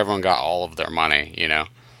don't think everyone got all of their money.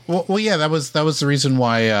 Well, yeah, that was the reason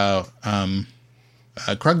why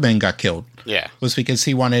Krugman got killed. Yeah, was because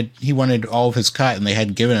he wanted all of his cut, and they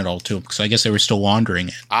hadn't given it all to him. So I guess they were still laundering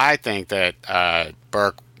it. I think that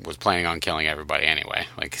Burke was planning on killing everybody anyway,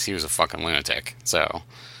 because he was a fucking lunatic. So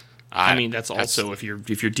I mean, that's also if you're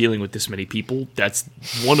dealing with this many people, that's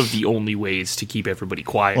one of the only ways to keep everybody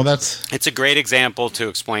quiet. Well, it's a great example to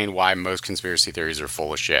explain why most conspiracy theories are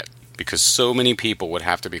full of shit. Because so many people would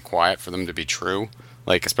have to be quiet for them to be true.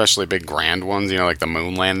 Like, especially big grand ones, like the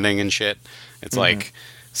moon landing and shit. It's like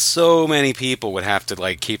so many people would have to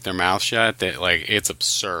like keep their mouth shut that like it's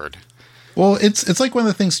absurd. Well, it's like one of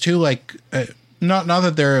the things too. Like, not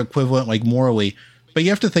that they're equivalent like morally, but you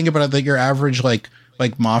have to think about it that your average like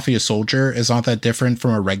mafia soldier is not that different from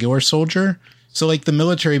a regular soldier. So like the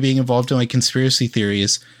military being involved in like conspiracy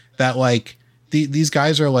theories that like these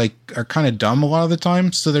guys are kind of dumb a lot of the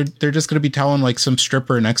time. So they're just going to be telling like some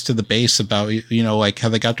stripper next to the base about, like how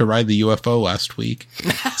they got to ride the UFO last week.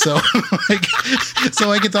 So like it's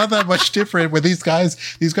not that much different where these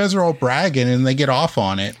guys are all bragging and they get off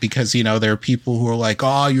on it because, there are people who are like,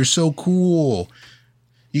 oh, you're so cool.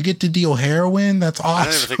 You get to deal heroin? That's awesome. I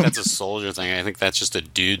don't even think that's a soldier thing. I think that's just a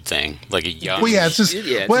dude thing. Like a young... Well, yeah, it's just...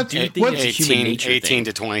 what's 18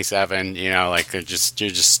 to 27, like you're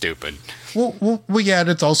just stupid. Well, yeah, and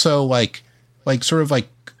it's also like sort of like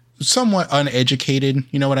somewhat uneducated.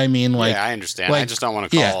 You know what I mean? Like, yeah, I understand. Like, I just don't want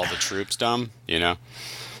to call all the troops dumb, Well,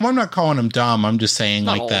 I'm not calling them dumb. I'm just saying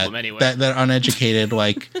not like that, anyway. that uneducated,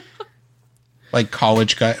 like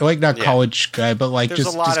college guy, like not college guy, but like there's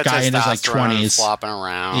just a lot of guy in his like 20s flopping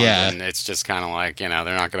around. Yeah. And it's just kind of like, they're not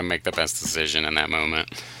going to make the best decision in that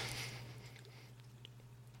moment.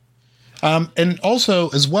 And also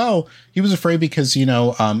as well, he was afraid because, he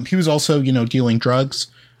was also, dealing drugs,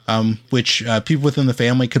 which people within the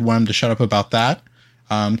family could want him to shut up about that.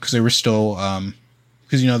 Cause they were still,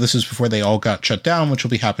 cause this is before they all got shut down, which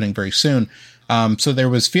will be happening very soon. So there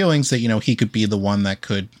was feelings that, he could be the one that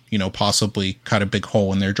could, possibly cut a big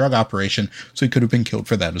hole in their drug operation. So he could have been killed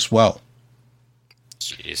for that as well.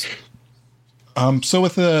 Jeez. So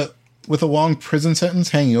with a long prison sentence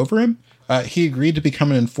hanging over him, he agreed to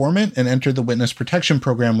become an informant and entered the witness protection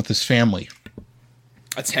program with his family.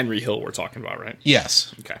 That's Henry Hill we're talking about, right?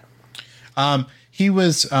 Yes. Okay. He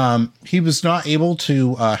was not able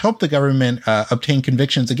to help the government obtain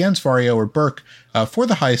convictions against Vario or Burke for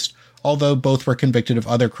the heist, although both were convicted of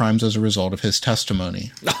other crimes as a result of his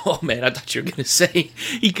testimony. Oh, man, I thought you were going to say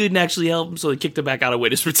he couldn't actually help him, so they kicked him back out of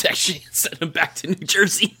witness protection and sent him back to New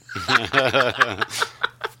Jersey.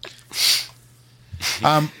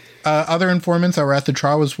 Other informants that were at the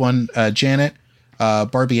trial was one Janet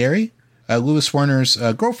Barbieri, Louis Werner's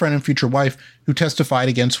girlfriend and future wife, who testified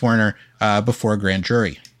against Werner before a grand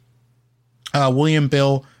jury. William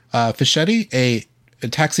Bill Fischetti, a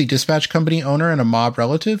taxi dispatch company owner and a mob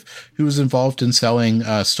relative who was involved in selling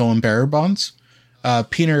stolen bearer bonds.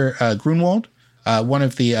 Peter Grunwald, one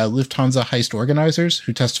of the Lufthansa Heist organizers,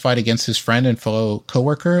 who testified against his friend and fellow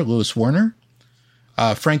coworker Louis Werner.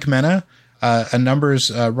 Frank Mena, a numbers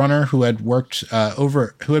runner who had been worked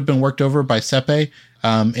over by Sepe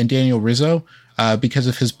and Daniel Rizzo because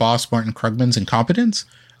of his boss Martin Krugman's incompetence.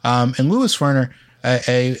 And Louis Werner,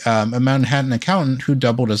 a Manhattan accountant who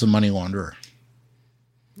doubled as a money launderer.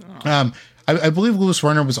 I believe Louis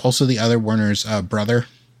Werner was also the other Werner's brother.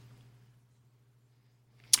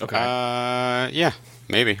 Okay. Yeah,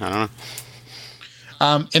 maybe. I don't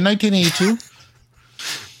know. In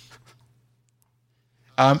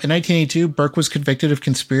 1982, Burke was convicted of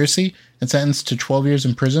conspiracy and sentenced to 12 years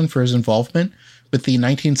in prison for his involvement with the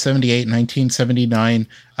 1978 and 1979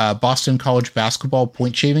 Boston College basketball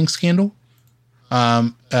point shaving scandal,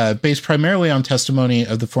 based primarily on testimony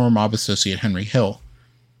of the former mob associate Henry Hill.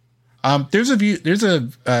 There's a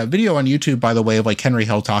video on YouTube, by the way, of like Henry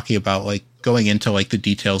Hill talking about like going into like the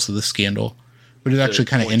details of the scandal, which is actually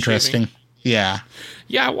kind of interesting. Shaving? Yeah.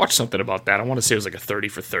 Yeah, I watched something about that. I want to say it was like a 30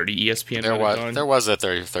 for 30 ESPN. There was a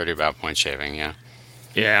 30 for 30 about point shaving, yeah.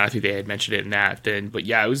 Yeah, I think they had mentioned it in that then. But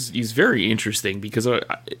yeah, it was very interesting because,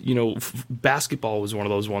 basketball was one of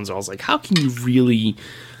those ones I was like, how can you really,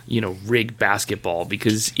 rig basketball?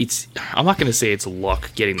 Because I'm not going to say it's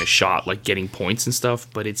luck getting the shot, like getting points and stuff,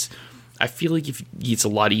 but I feel like it's a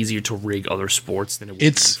lot easier to rig other sports than it would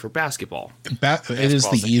be for basketball. It is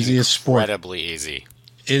the easiest sport. Incredibly easy.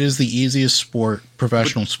 It is the easiest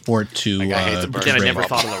professional sport to. But then I never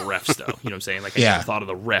thought of the refs, though. You know what I'm saying? Like I never thought of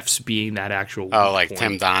the refs being that actual. Oh, like point.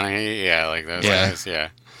 Tim Donaghy, yeah, like those guys, yeah.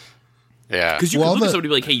 Because you can look at somebody and be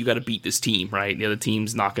like, "Hey, you got to beat this team, right? The other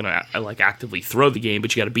team's not going to like actively throw the game,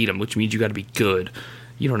 but you got to beat them, which means you got to be good."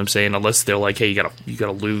 You know what I'm saying? Unless they're like, hey, you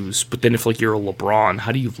gotta lose. But then if like you're a LeBron,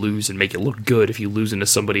 how do you lose and make it look good if you lose into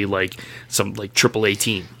somebody like some like AAA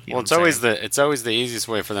team? Well, it's always the easiest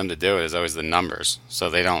way for them to do it is always the numbers.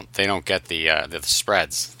 So they don't get the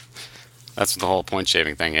spreads. That's what the whole point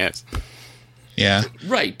shaving thing is. Yeah.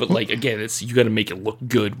 Right, but like again, it's you got to make it look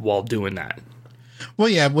good while doing that. Well,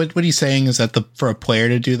 yeah. What he's saying is that for a player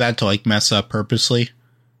to do that, to like mess up purposely,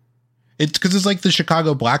 it's because it's like the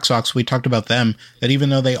Chicago Black Sox. We talked about them, that even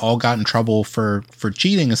though they all got in trouble for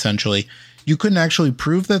cheating, essentially, you couldn't actually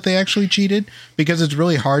prove that they actually cheated, because it's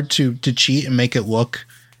really hard to cheat and make it look,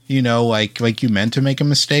 like you meant to make a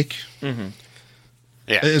mistake. Mm-hmm.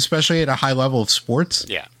 Yeah, especially at a high level of sports.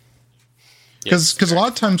 Yeah, because a lot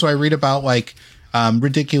of times when I read about like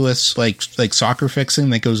ridiculous like soccer fixing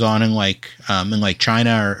that goes on in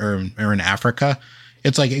China or in Africa,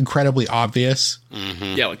 it's like incredibly obvious.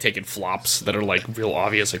 Mm-hmm. Yeah, like taking flops that are like real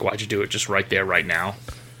obvious. Like, why'd you do it just right there, right now?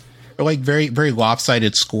 Or like very, very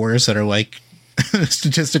lopsided scores that are like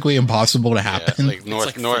statistically impossible to happen. Yeah, like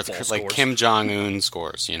North, like Kim Jong-un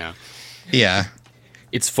scores, Yeah.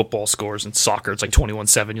 It's football scores and soccer. It's like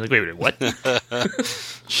 21-7. You're like, wait, what? What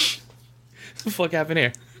the fuck happened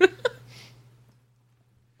here?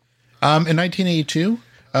 In 1982,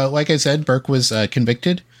 like I said, Burke was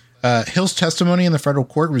convicted. Hill's testimony in the federal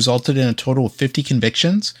court resulted in a total of 50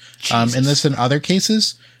 convictions, in this and other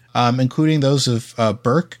cases, including those of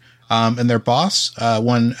Burke and their boss,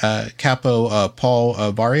 one Capo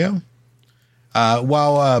Paul Barrio.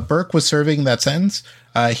 While Burke was serving that sentence,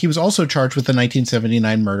 he was also charged with the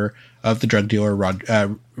 1979 murder of the drug dealer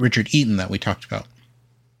Richard Eaton that we talked about.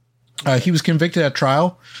 He was convicted at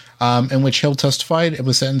trial, in which Hill testified, and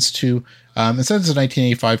was sentenced in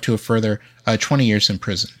 1985 to a further 20 years in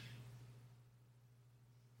prison.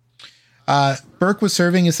 Burke was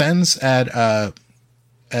serving his sentence at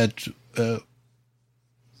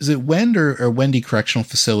is it Wend or Wendy Correctional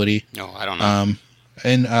Facility? No, I don't know.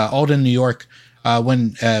 In Alden, New York,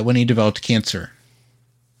 when he developed cancer.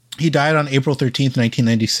 He died on April 13th,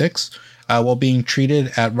 1996, while being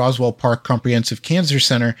treated at Roswell Park Comprehensive Cancer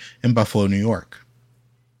Center in Buffalo, New York.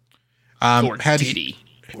 Or did he?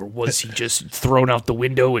 Or was he just thrown out the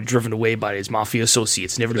window and driven away by his mafia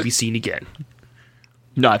associates, never to be seen again?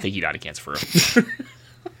 No, I think he died of cancer for real.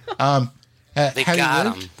 They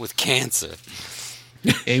got him with cancer.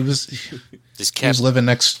 He was living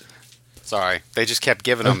next. Sorry, they just kept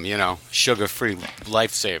giving him, sugar-free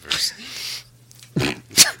lifesavers.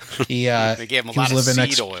 They gave him a lot of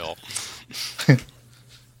seed oil.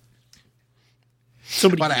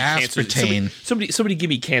 Somebody give me aspartame. Somebody give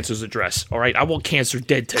me Cancer's address. All right, I want Cancer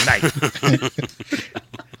dead tonight.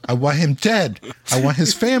 I want him dead. I want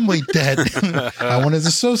his family dead. I want his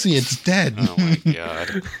associates dead. Oh my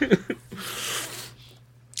god.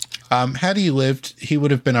 Had he lived, he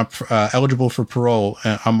would have been eligible for parole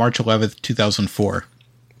on March 11th, 2004.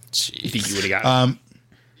 Jeez. You think you would have got it?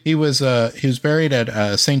 He was buried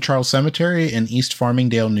at St. Charles Cemetery in East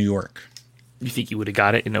Farmingdale, New York. You think you would have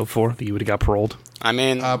got it in 04? That you would have got paroled? I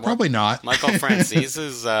mean, probably not. Michael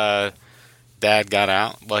Francese's dad got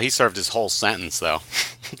out. Well, he served his whole sentence, though.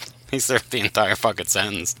 He served the entire fucking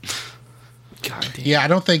sentence. God damn. Yeah, I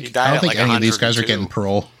don't think any of these guys are getting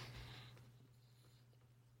parole.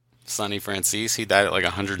 Sonny Francis, he died at like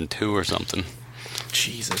 102 or something.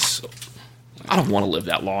 Jesus. I don't want to live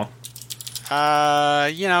that long.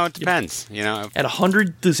 It depends. At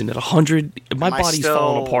 100, listen, at 100, my body's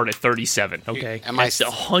falling apart at 37, okay? Am I at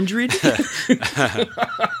 100?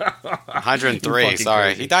 103, sorry.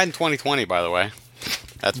 Crazy. He died in 2020, by the way.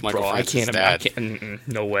 That's Michael Francis' dad.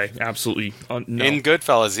 No way. Absolutely. No. In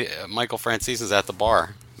Goodfellas, Michael Francis is at the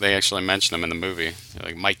bar. They actually mention him in the movie.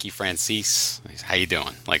 Like, Mikey Francis. How you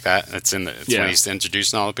doing? Like that. It's when he's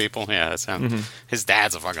introducing all the people. Yeah, that's him. Mm-hmm. His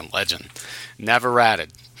dad's a fucking legend. Never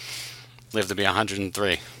ratted. Lived to be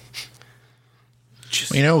 103.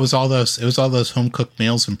 It was all those home cooked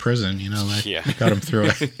meals in prison. That got him through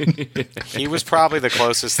it. He was probably the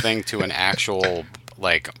closest thing to an actual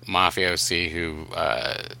mafiosi who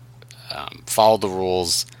followed the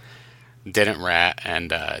rules, didn't rat, and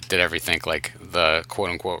did everything like the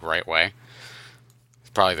quote unquote right way.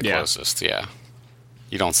 Probably the closest. Yeah,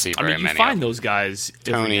 you don't see very many. You find those guys.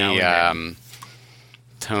 Tony.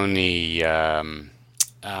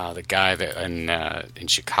 The guy that in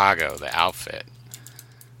Chicago, the outfit.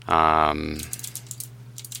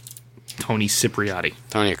 Tony Cipriati.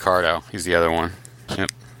 Tony Accardo. He's the other one.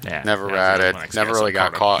 Yep. Yeah, never ratted. Never really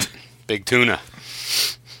got caught. Big tuna.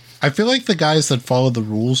 I feel like the guys that followed the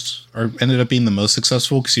rules ended up being the most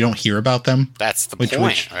successful because you don't hear about them. That's the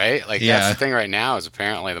point, right? Like, that's the thing right now is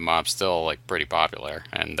apparently the mob's still like pretty popular,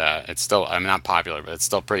 and it's still, I mean, not popular, but it's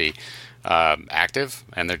still pretty active,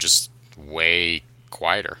 and they're just way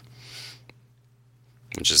quieter,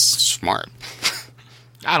 which is smart.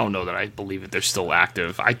 I don't know that I believe that they're still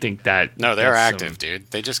active. I think that... No, they're active,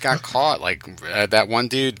 dude. They just got caught. Like, that one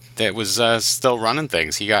dude that was still running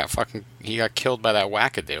things. He got killed by that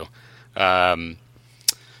wackadoo. The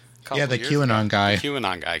QAnon guy. The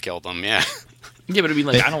QAnon guy killed him, yeah. Yeah, but I mean,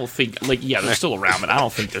 like, I don't think... Like, yeah, they're still around, but I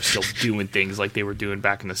don't think they're still doing things like they were doing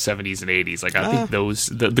back in the 70s and 80s. Like, I think those...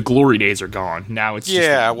 The glory days are gone. Now it's just...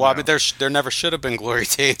 Yeah, well, I mean, there never should have been glory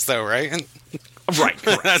days, though, right? Right.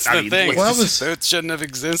 That's the thing. Well, it shouldn't have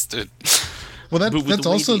existed. Well, that's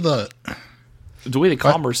also the way the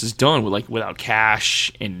commerce is done with, like, without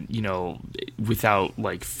cash and, you know, without,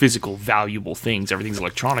 like, physical valuable things. Everything's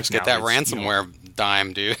electronics now. Get that ransomware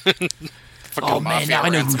dime, dude. Oh man, now I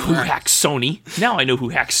know who hacked Sony. Now I know who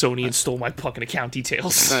hacked Sony and stole my fucking account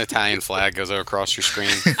details. An Italian flag goes across your screen.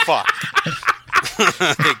 Fuck.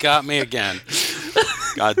 They got me again.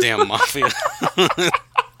 Goddamn Mafia. I'm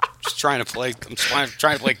trying to play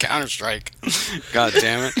Counter-Strike. God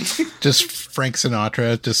damn it. Just Frank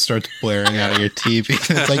Sinatra just starts blaring out of your TV.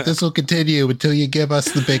 It's like, this will continue until you give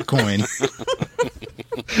us the Bitcoin.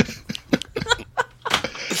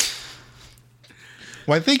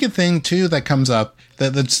 Well, I think a thing too that comes up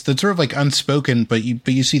that's sort of like unspoken, but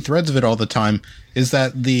you see threads of it all the time, is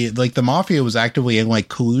that the mafia was actively in like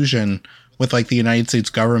collusion with like the United States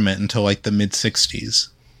government until like the mid '60s.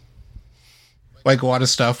 Like a lot of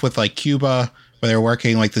stuff with like Cuba, where they're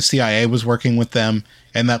working, like the CIA was working with them,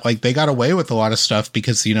 and that like they got away with a lot of stuff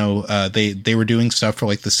because, you know, they were doing stuff for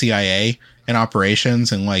like the CIA and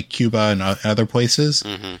operations in like Cuba and other places.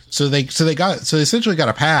 Mm-hmm. So they essentially got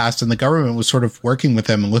a pass, and the government was sort of working with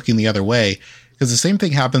them and looking the other way, because the same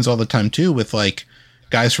thing happens all the time too with like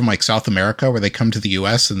guys from like South America, where they come to the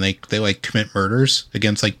US and they like commit murders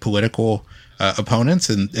against like political opponents,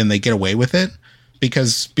 and they get away with it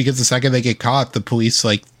because the second they get caught, the police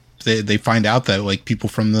like they find out that like people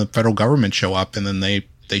from the federal government show up, and then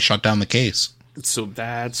they shut down the case. So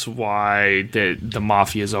that's why the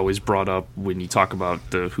mafia is always brought up when you talk about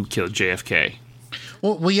who killed JFK.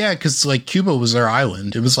 Well, yeah, because like Cuba was their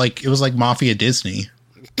island. It was like Mafia Disney,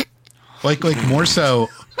 like more so,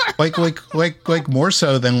 like more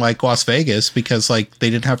so than like Las Vegas, because like they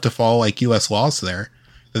didn't have to follow like U.S. laws there.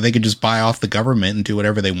 That they could just buy off the government and do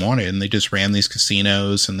whatever they wanted, and they just ran these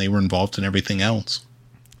casinos, and they were involved in everything else.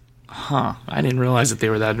 Huh? I didn't realize that they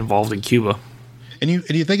were that involved in Cuba. And you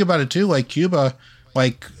think about it too, like Cuba,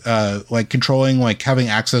 like controlling, like having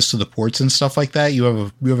access to the ports and stuff like that. You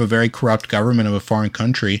have a very corrupt government of a foreign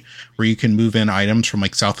country where you can move in items from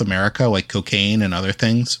like South America, like cocaine and other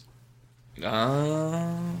things.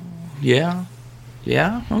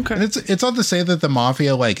 Yeah, okay. And it's not to say that the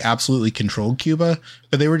mafia like absolutely controlled Cuba,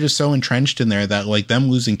 but they were just so entrenched in there that like them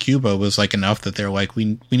losing Cuba was like enough that they're like,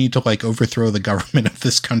 we need to like overthrow the government of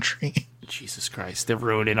this country. Jesus Christ, they're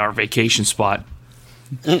ruining our vacation spot.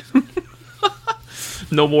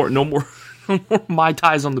 No more Mai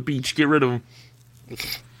Tais on the beach. Get rid of them.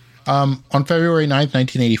 On February 9th,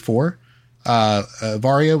 1984,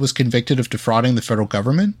 Vario was convicted of defrauding the federal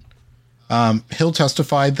government. Hill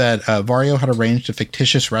testified that Vario had arranged a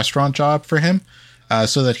fictitious restaurant job for him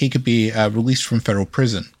so that he could be released from federal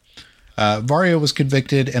prison. Vario was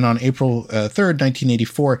convicted, and on April 3rd,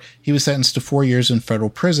 1984, he was sentenced to 4 years in federal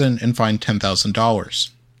prison and fined $10,000.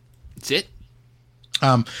 That's it?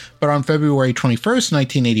 But on February 21st,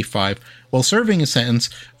 1985, while serving his sentence,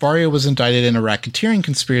 Vario was indicted in a racketeering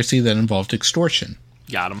conspiracy that involved extortion.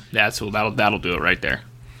 Got him. That'll do it right there.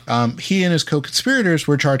 He and his co-conspirators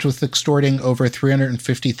were charged with extorting over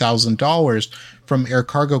 $350,000 from air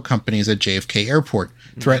cargo companies at JFK Airport,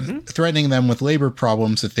 threatening them with labor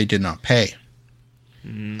problems if they did not pay.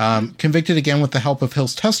 Convicted again with the help of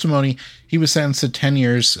Hill's testimony, he was sentenced to 10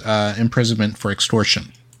 years imprisonment for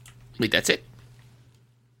extortion. Wait, that's it?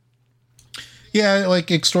 Yeah, like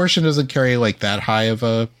extortion doesn't carry like that high of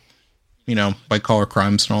a, white collar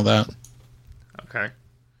crimes and all that. Okay.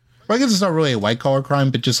 Well, I guess it's not really a white collar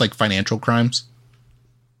crime, but just like financial crimes.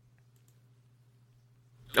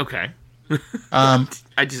 Okay. I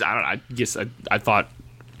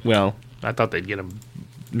thought they'd get him,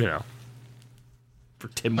 for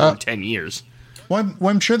 10 years. Well,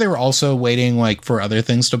 I'm sure they were also waiting like for other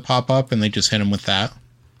things to pop up, and they just hit him with that.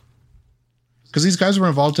 Because these guys were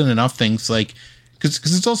involved in enough things, like, because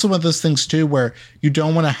it's also one of those things too where you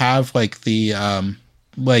don't want to have like the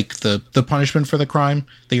punishment for the crime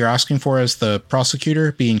that you're asking for as the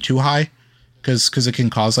prosecutor being too high, because it can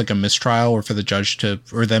cause like a mistrial, or for the judge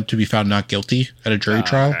or them to be found not guilty at a jury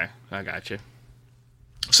trial. Okay, I got you.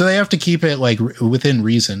 So they have to keep it like within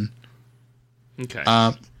reason. Okay.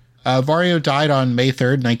 Vario died on May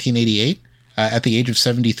 3rd, 1988, at the age of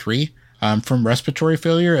 73. from respiratory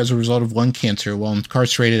failure as a result of lung cancer while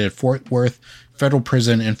incarcerated at Fort Worth Federal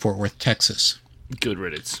Prison in Fort Worth, Texas. Good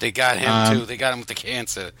riddance. They got him too. They got him with the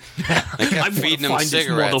cancer. They kept feeding him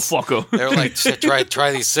cigarettes. They were like,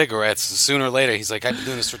 try these cigarettes. Sooner or later, he's like, I've been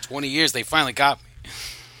doing this for 20 years. They finally got me.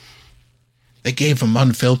 They gave him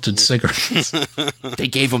unfiltered cigarettes. They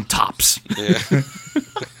gave him tops. Yeah.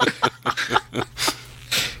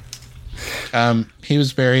 He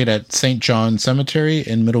was buried at St. John Cemetery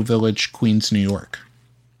in Middle Village, Queens, New York.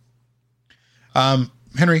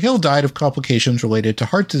 Henry Hill died of complications related to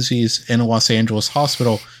heart disease in a Los Angeles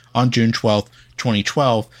hospital on June 12th,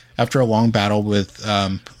 2012, after a long battle with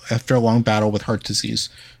heart disease,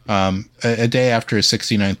 a day after his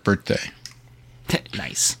 69th birthday.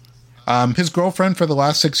 Nice. His girlfriend for the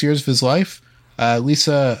last 6 years of his life,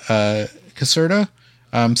 Lisa Caserta,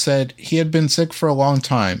 said he had been sick for a long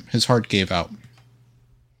time. His heart gave out.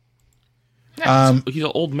 Yeah, he's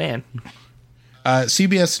an old man.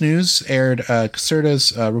 CBS News aired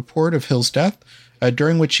Caserta's report of Hill's death,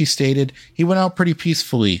 during which he stated he went out pretty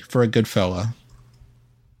peacefully for a good fella.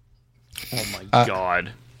 Oh my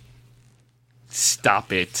God.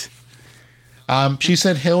 Stop it. She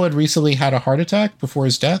said Hill had recently had a heart attack before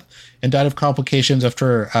his death and died of complications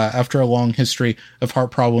after a long history of heart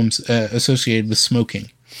problems associated with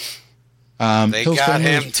smoking. They Hill's got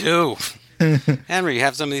him too. Henry,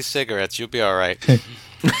 have some of these cigarettes. You'll be all right.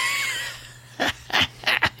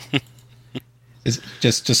 It's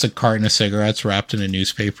just a carton of cigarettes wrapped in a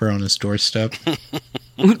newspaper on his doorstep.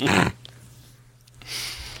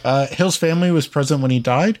 Hill's family was present when he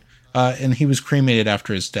died, and he was cremated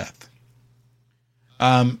after his death.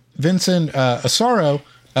 Vincent Asaro,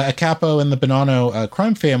 a capo in the Bonanno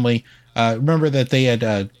crime family, remember that they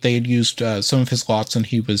had used some of his lots, and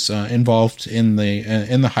he was involved in the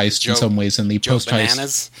heist in some ways, in the post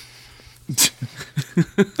heist.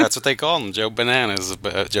 That's what they call him, Joe Bananas.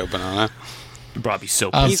 Joe Banana. Probably so.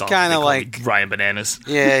 He's kind of like Ryan Bananas.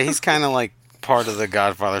 Yeah, he's kind of like part of the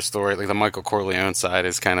Godfather story. Like the Michael Corleone side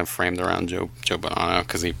is kind of framed around Joe Bonanno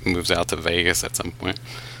because he moves out to Vegas at some point.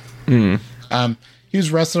 He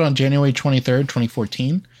was arrested on January 23rd,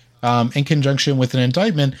 2014, in conjunction with an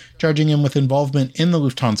indictment charging him with involvement in the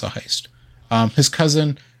Lufthansa heist. His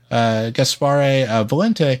cousin, Gaspare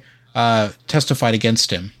Valente, testified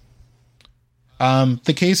against him.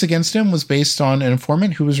 The case against him was based on an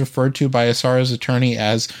informant who was referred to by Asaro's attorney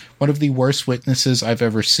as one of the worst witnesses I've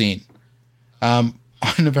ever seen. On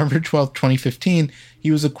November 12, 2015, he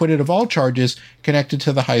was acquitted of all charges connected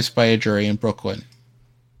to the heist by a jury in Brooklyn.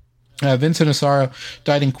 Vincent Asaro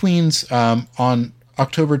died in Queens on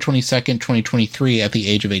October 22nd, 2023 at the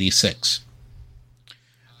age of 86.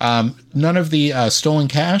 None of the stolen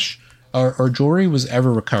cash or jewelry was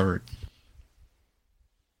ever recovered.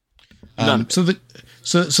 So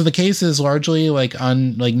the case is largely like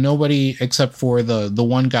nobody except for the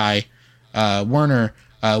one guy, Werner,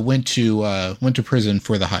 went to prison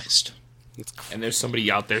for the heist. And there's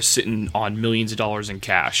somebody out there sitting on millions of dollars in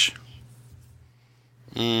cash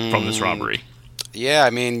from this robbery. Yeah, I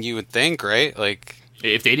mean, you would think, right? Like,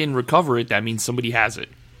 if they didn't recover it, that means somebody has it,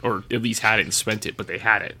 or at least had it and spent it, but they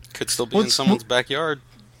had it. Could still be in someone's backyard.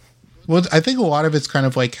 Well, I think a lot of it's kind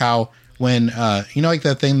of like how when like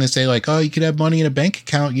that thing they say like, oh, you could have money in a bank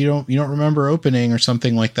account you don't remember opening or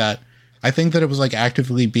something like that. I think that it was like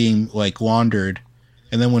actively being like laundered,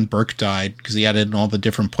 and then when Burke died, because he had it in all the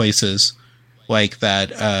different places, like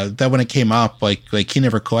that when it came up, like he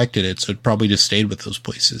never collected it, so it probably just stayed with those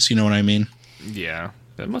places. You know what I mean? Yeah,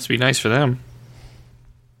 that must be nice for them.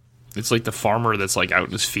 It's like the farmer that's like out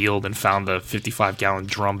in his field and found a 55-gallon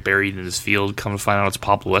drum buried in his field. Come to find out it's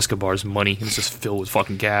Pablo Escobar's money. It's just filled with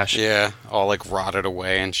fucking cash. Yeah, all like rotted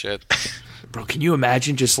away and shit. Bro, can you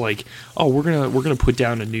imagine just like, oh, we're gonna put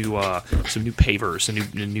down a new some new pavers,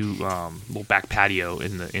 a new little back patio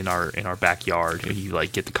in our backyard, and you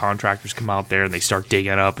like get the contractors come out there and they start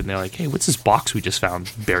digging up, and they're like, hey, what's this box we just found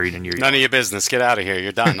buried in your yard? None of your business. Get out of here.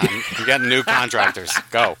 You're done. You're getting new contractors.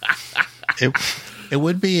 Go. It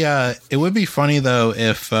would be funny though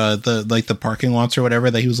if the parking lots or whatever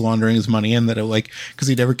that he was laundering his money in, that it like, because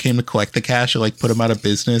he never came to collect the cash, it like put him out of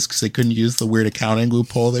business because they couldn't use the weird accounting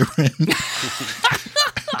loophole they were in.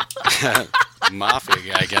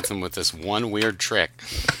 Mafia guy gets him with this one weird trick.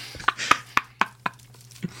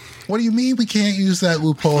 What do you mean we can't use that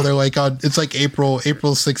loophole? They're like it's like April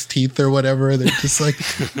 16th or whatever. They're just like,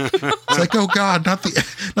 it's like, oh God, not the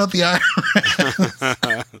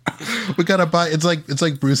IRS. We gotta buy. It's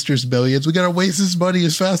like Brewster's Millions. We gotta waste this money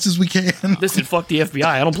as fast as we can. Listen, fuck the FBI.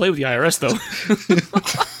 I don't play with the IRS though.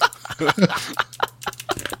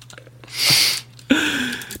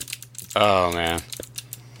 Oh man.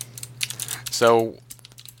 So,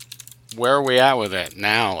 where are we at with it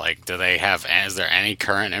now? Like, is there any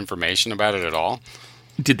current information about it at all?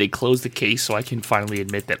 Did they close the case so I can finally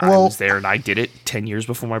admit that I was there and I did it 10 years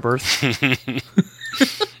before my birth?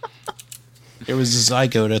 There was a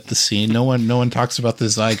zygote at the scene. No one talks about the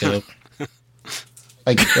zygote.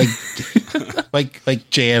 like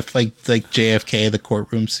JFK, the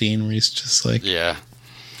courtroom scene where he's just like, yeah,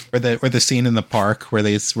 or the scene in the park where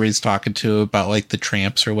he's talking to about like the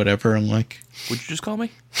tramps or whatever. I'm like, would you just call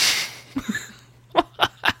me?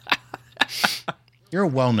 You're a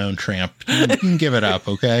well-known tramp. You can give it up,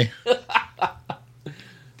 okay?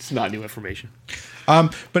 It's not new information.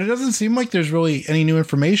 But it doesn't seem like there's really any new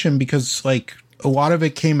information because like a lot of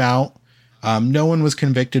it came out. No one was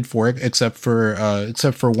convicted for it except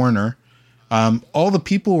for Werner. All the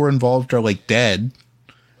people who were involved are like dead.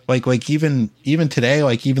 Like even today,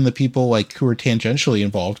 like even the people like who were tangentially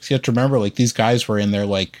involved. 'Cause you have to remember, like these guys were in their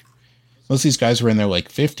like most of these guys were in their like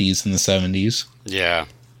 50s and the 70s. Yeah.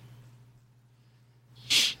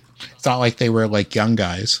 It's not like they were like young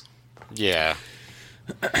guys. Yeah.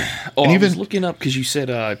 Oh, I was looking up because you said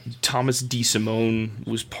Thomas DeSimone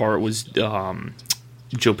was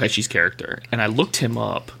Joe Pesci's character, and I looked him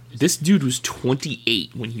up. This dude was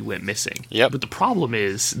 28 when he went missing. Yep. But the problem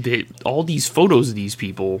is that all these photos of these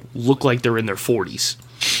people look like they're in their 40s.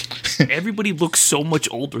 Everybody looks so much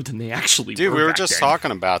older than they actually were. Dude, we were back just then.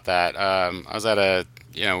 talking about that. I was at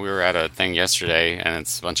we were at a thing yesterday, and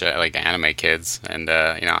it's a bunch of like anime kids, and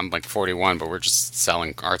I'm like 41, but we're just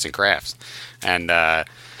selling arts and crafts, and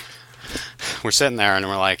we're sitting there, and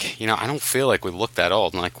we're like, I don't feel like we look that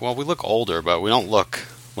old. And like, well, we look older, but we don't look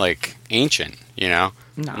like ancient, No,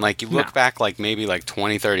 and like you look back like maybe like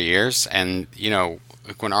 20, 30 years, and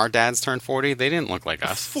like when our dads turned 40, they didn't look like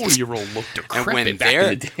us. 40-year-old looked decrepit And when back in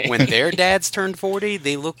the day. when their dads turned 40,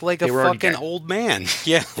 they looked like a fucking old man.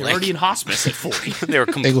 Yeah, they were already in hospice at 40. They were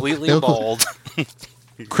completely bald.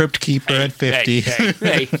 Crypt Keeper at 50.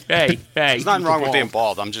 Hey. There's nothing wrong with being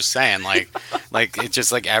bald. I'm just saying, like it's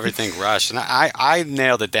just like everything rushed. And I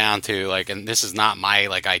nailed it down to like, and this is not my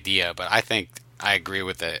like idea, but I think I agree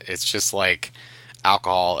with it. It's just like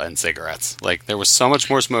alcohol and cigarettes. Like there was so much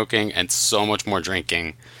more smoking and so much more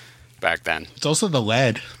drinking back then. It's also the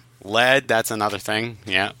lead. Lead, that's another thing.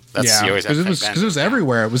 Yeah, You always have because it was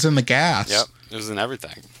everywhere. It was in the gas. Yep, it was in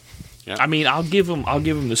everything. Yep. I mean, I'll give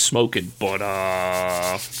him the smoking, but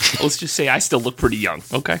let's just say I still look pretty young.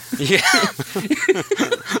 Okay. Yeah.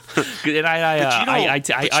 And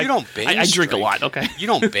you don't binge. I drink a lot. Okay. You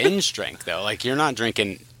don't binge drink though. Like you're not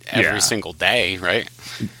drinking every single day, right?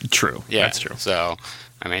 True. Yeah, that's true. So,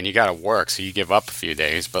 I mean, you got to work, so you give up a few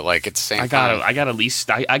days, but like at the same time, I got at least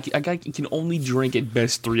I can only drink at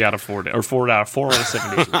best 3 out of 4 days, or 4 out of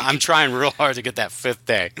 7 days. I'm trying real hard to get that 5th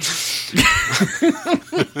day.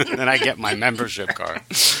 Then I get my membership card.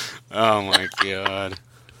 Oh my god.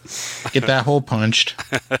 Get that hole punched.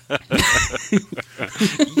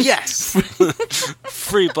 Yes.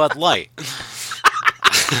 Free Bud Light.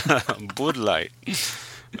 Bud Light.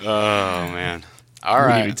 Oh man. All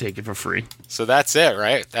right. We need to take it for free. So that's it,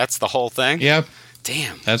 right? That's the whole thing? Yep.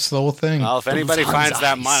 Damn. That's the whole thing. Well, if anybody Lufthansa finds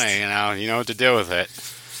that Heist. money, you know what to do with it.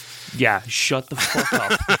 Yeah, shut the fuck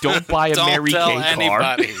up. Don't buy a Mary Kay Don't car. tell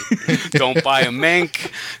anybody. Don't buy a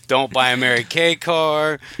Mink. Don't buy a Mary Kay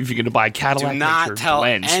car. If you're going to buy a Cadillac, Do not make sure tell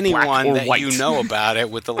Glenn's black anyone or that white. you know about it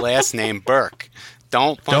with the last name Burke.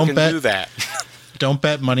 Don't fucking do that. Don't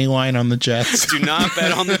bet money line on the Jets. Do not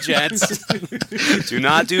bet on the Jets. Do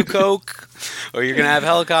not do coke, or you're gonna have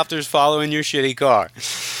helicopters following your shitty car.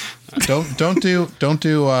 Don't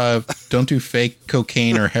do fake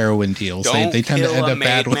cocaine or heroin deals. They tend to end up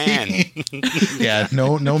badly. Yeah,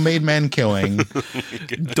 no made man killing.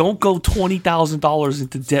 Don't go $20,000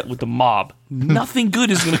 into debt with the mob. Nothing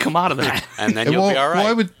good is going to come out of that. And then you'll be all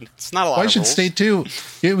right. It's not a lot. I should state too.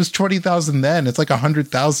 It was 20,000 then. It's like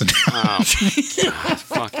 100,000 now. Oh, God,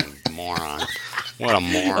 fucking moron. What a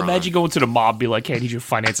moron. Imagine going to the mob, be like, hey, I need you to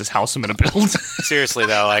finance this house I'm going to build. Seriously,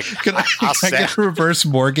 though, like, Can I get a reverse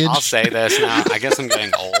mortgage? I'll say this now. I guess I'm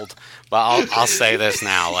getting old, but I'll say this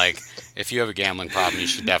now. Like, if you have a gambling problem, you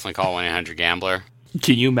should definitely call 1-800-GAMBLER.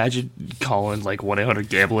 Can you imagine calling like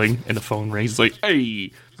 1-800-GAMBLING and the phone rings like,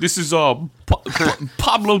 hey, this is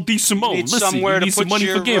Pablo DeSimone. Need Listen, somewhere you to need put some money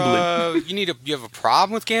your, for gambling. You have a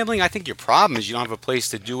problem with gambling? I think your problem is you don't have a place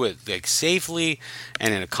to do it like safely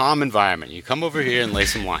and in a calm environment. You come over here and lay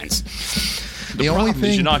some lines. The only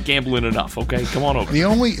thing is you're not gambling enough. Okay, come on over. The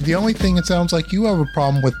only thing it sounds like you have a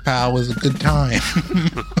problem with, pal, is a good time.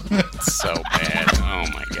 It's so bad. Oh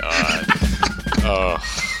my god. Oh,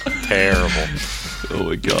 terrible. Oh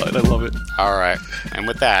my god, I love it. All right, and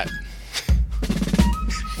with that.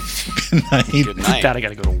 Good night. Good night. Dad, I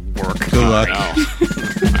gotta go to work. Good luck.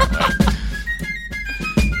 No.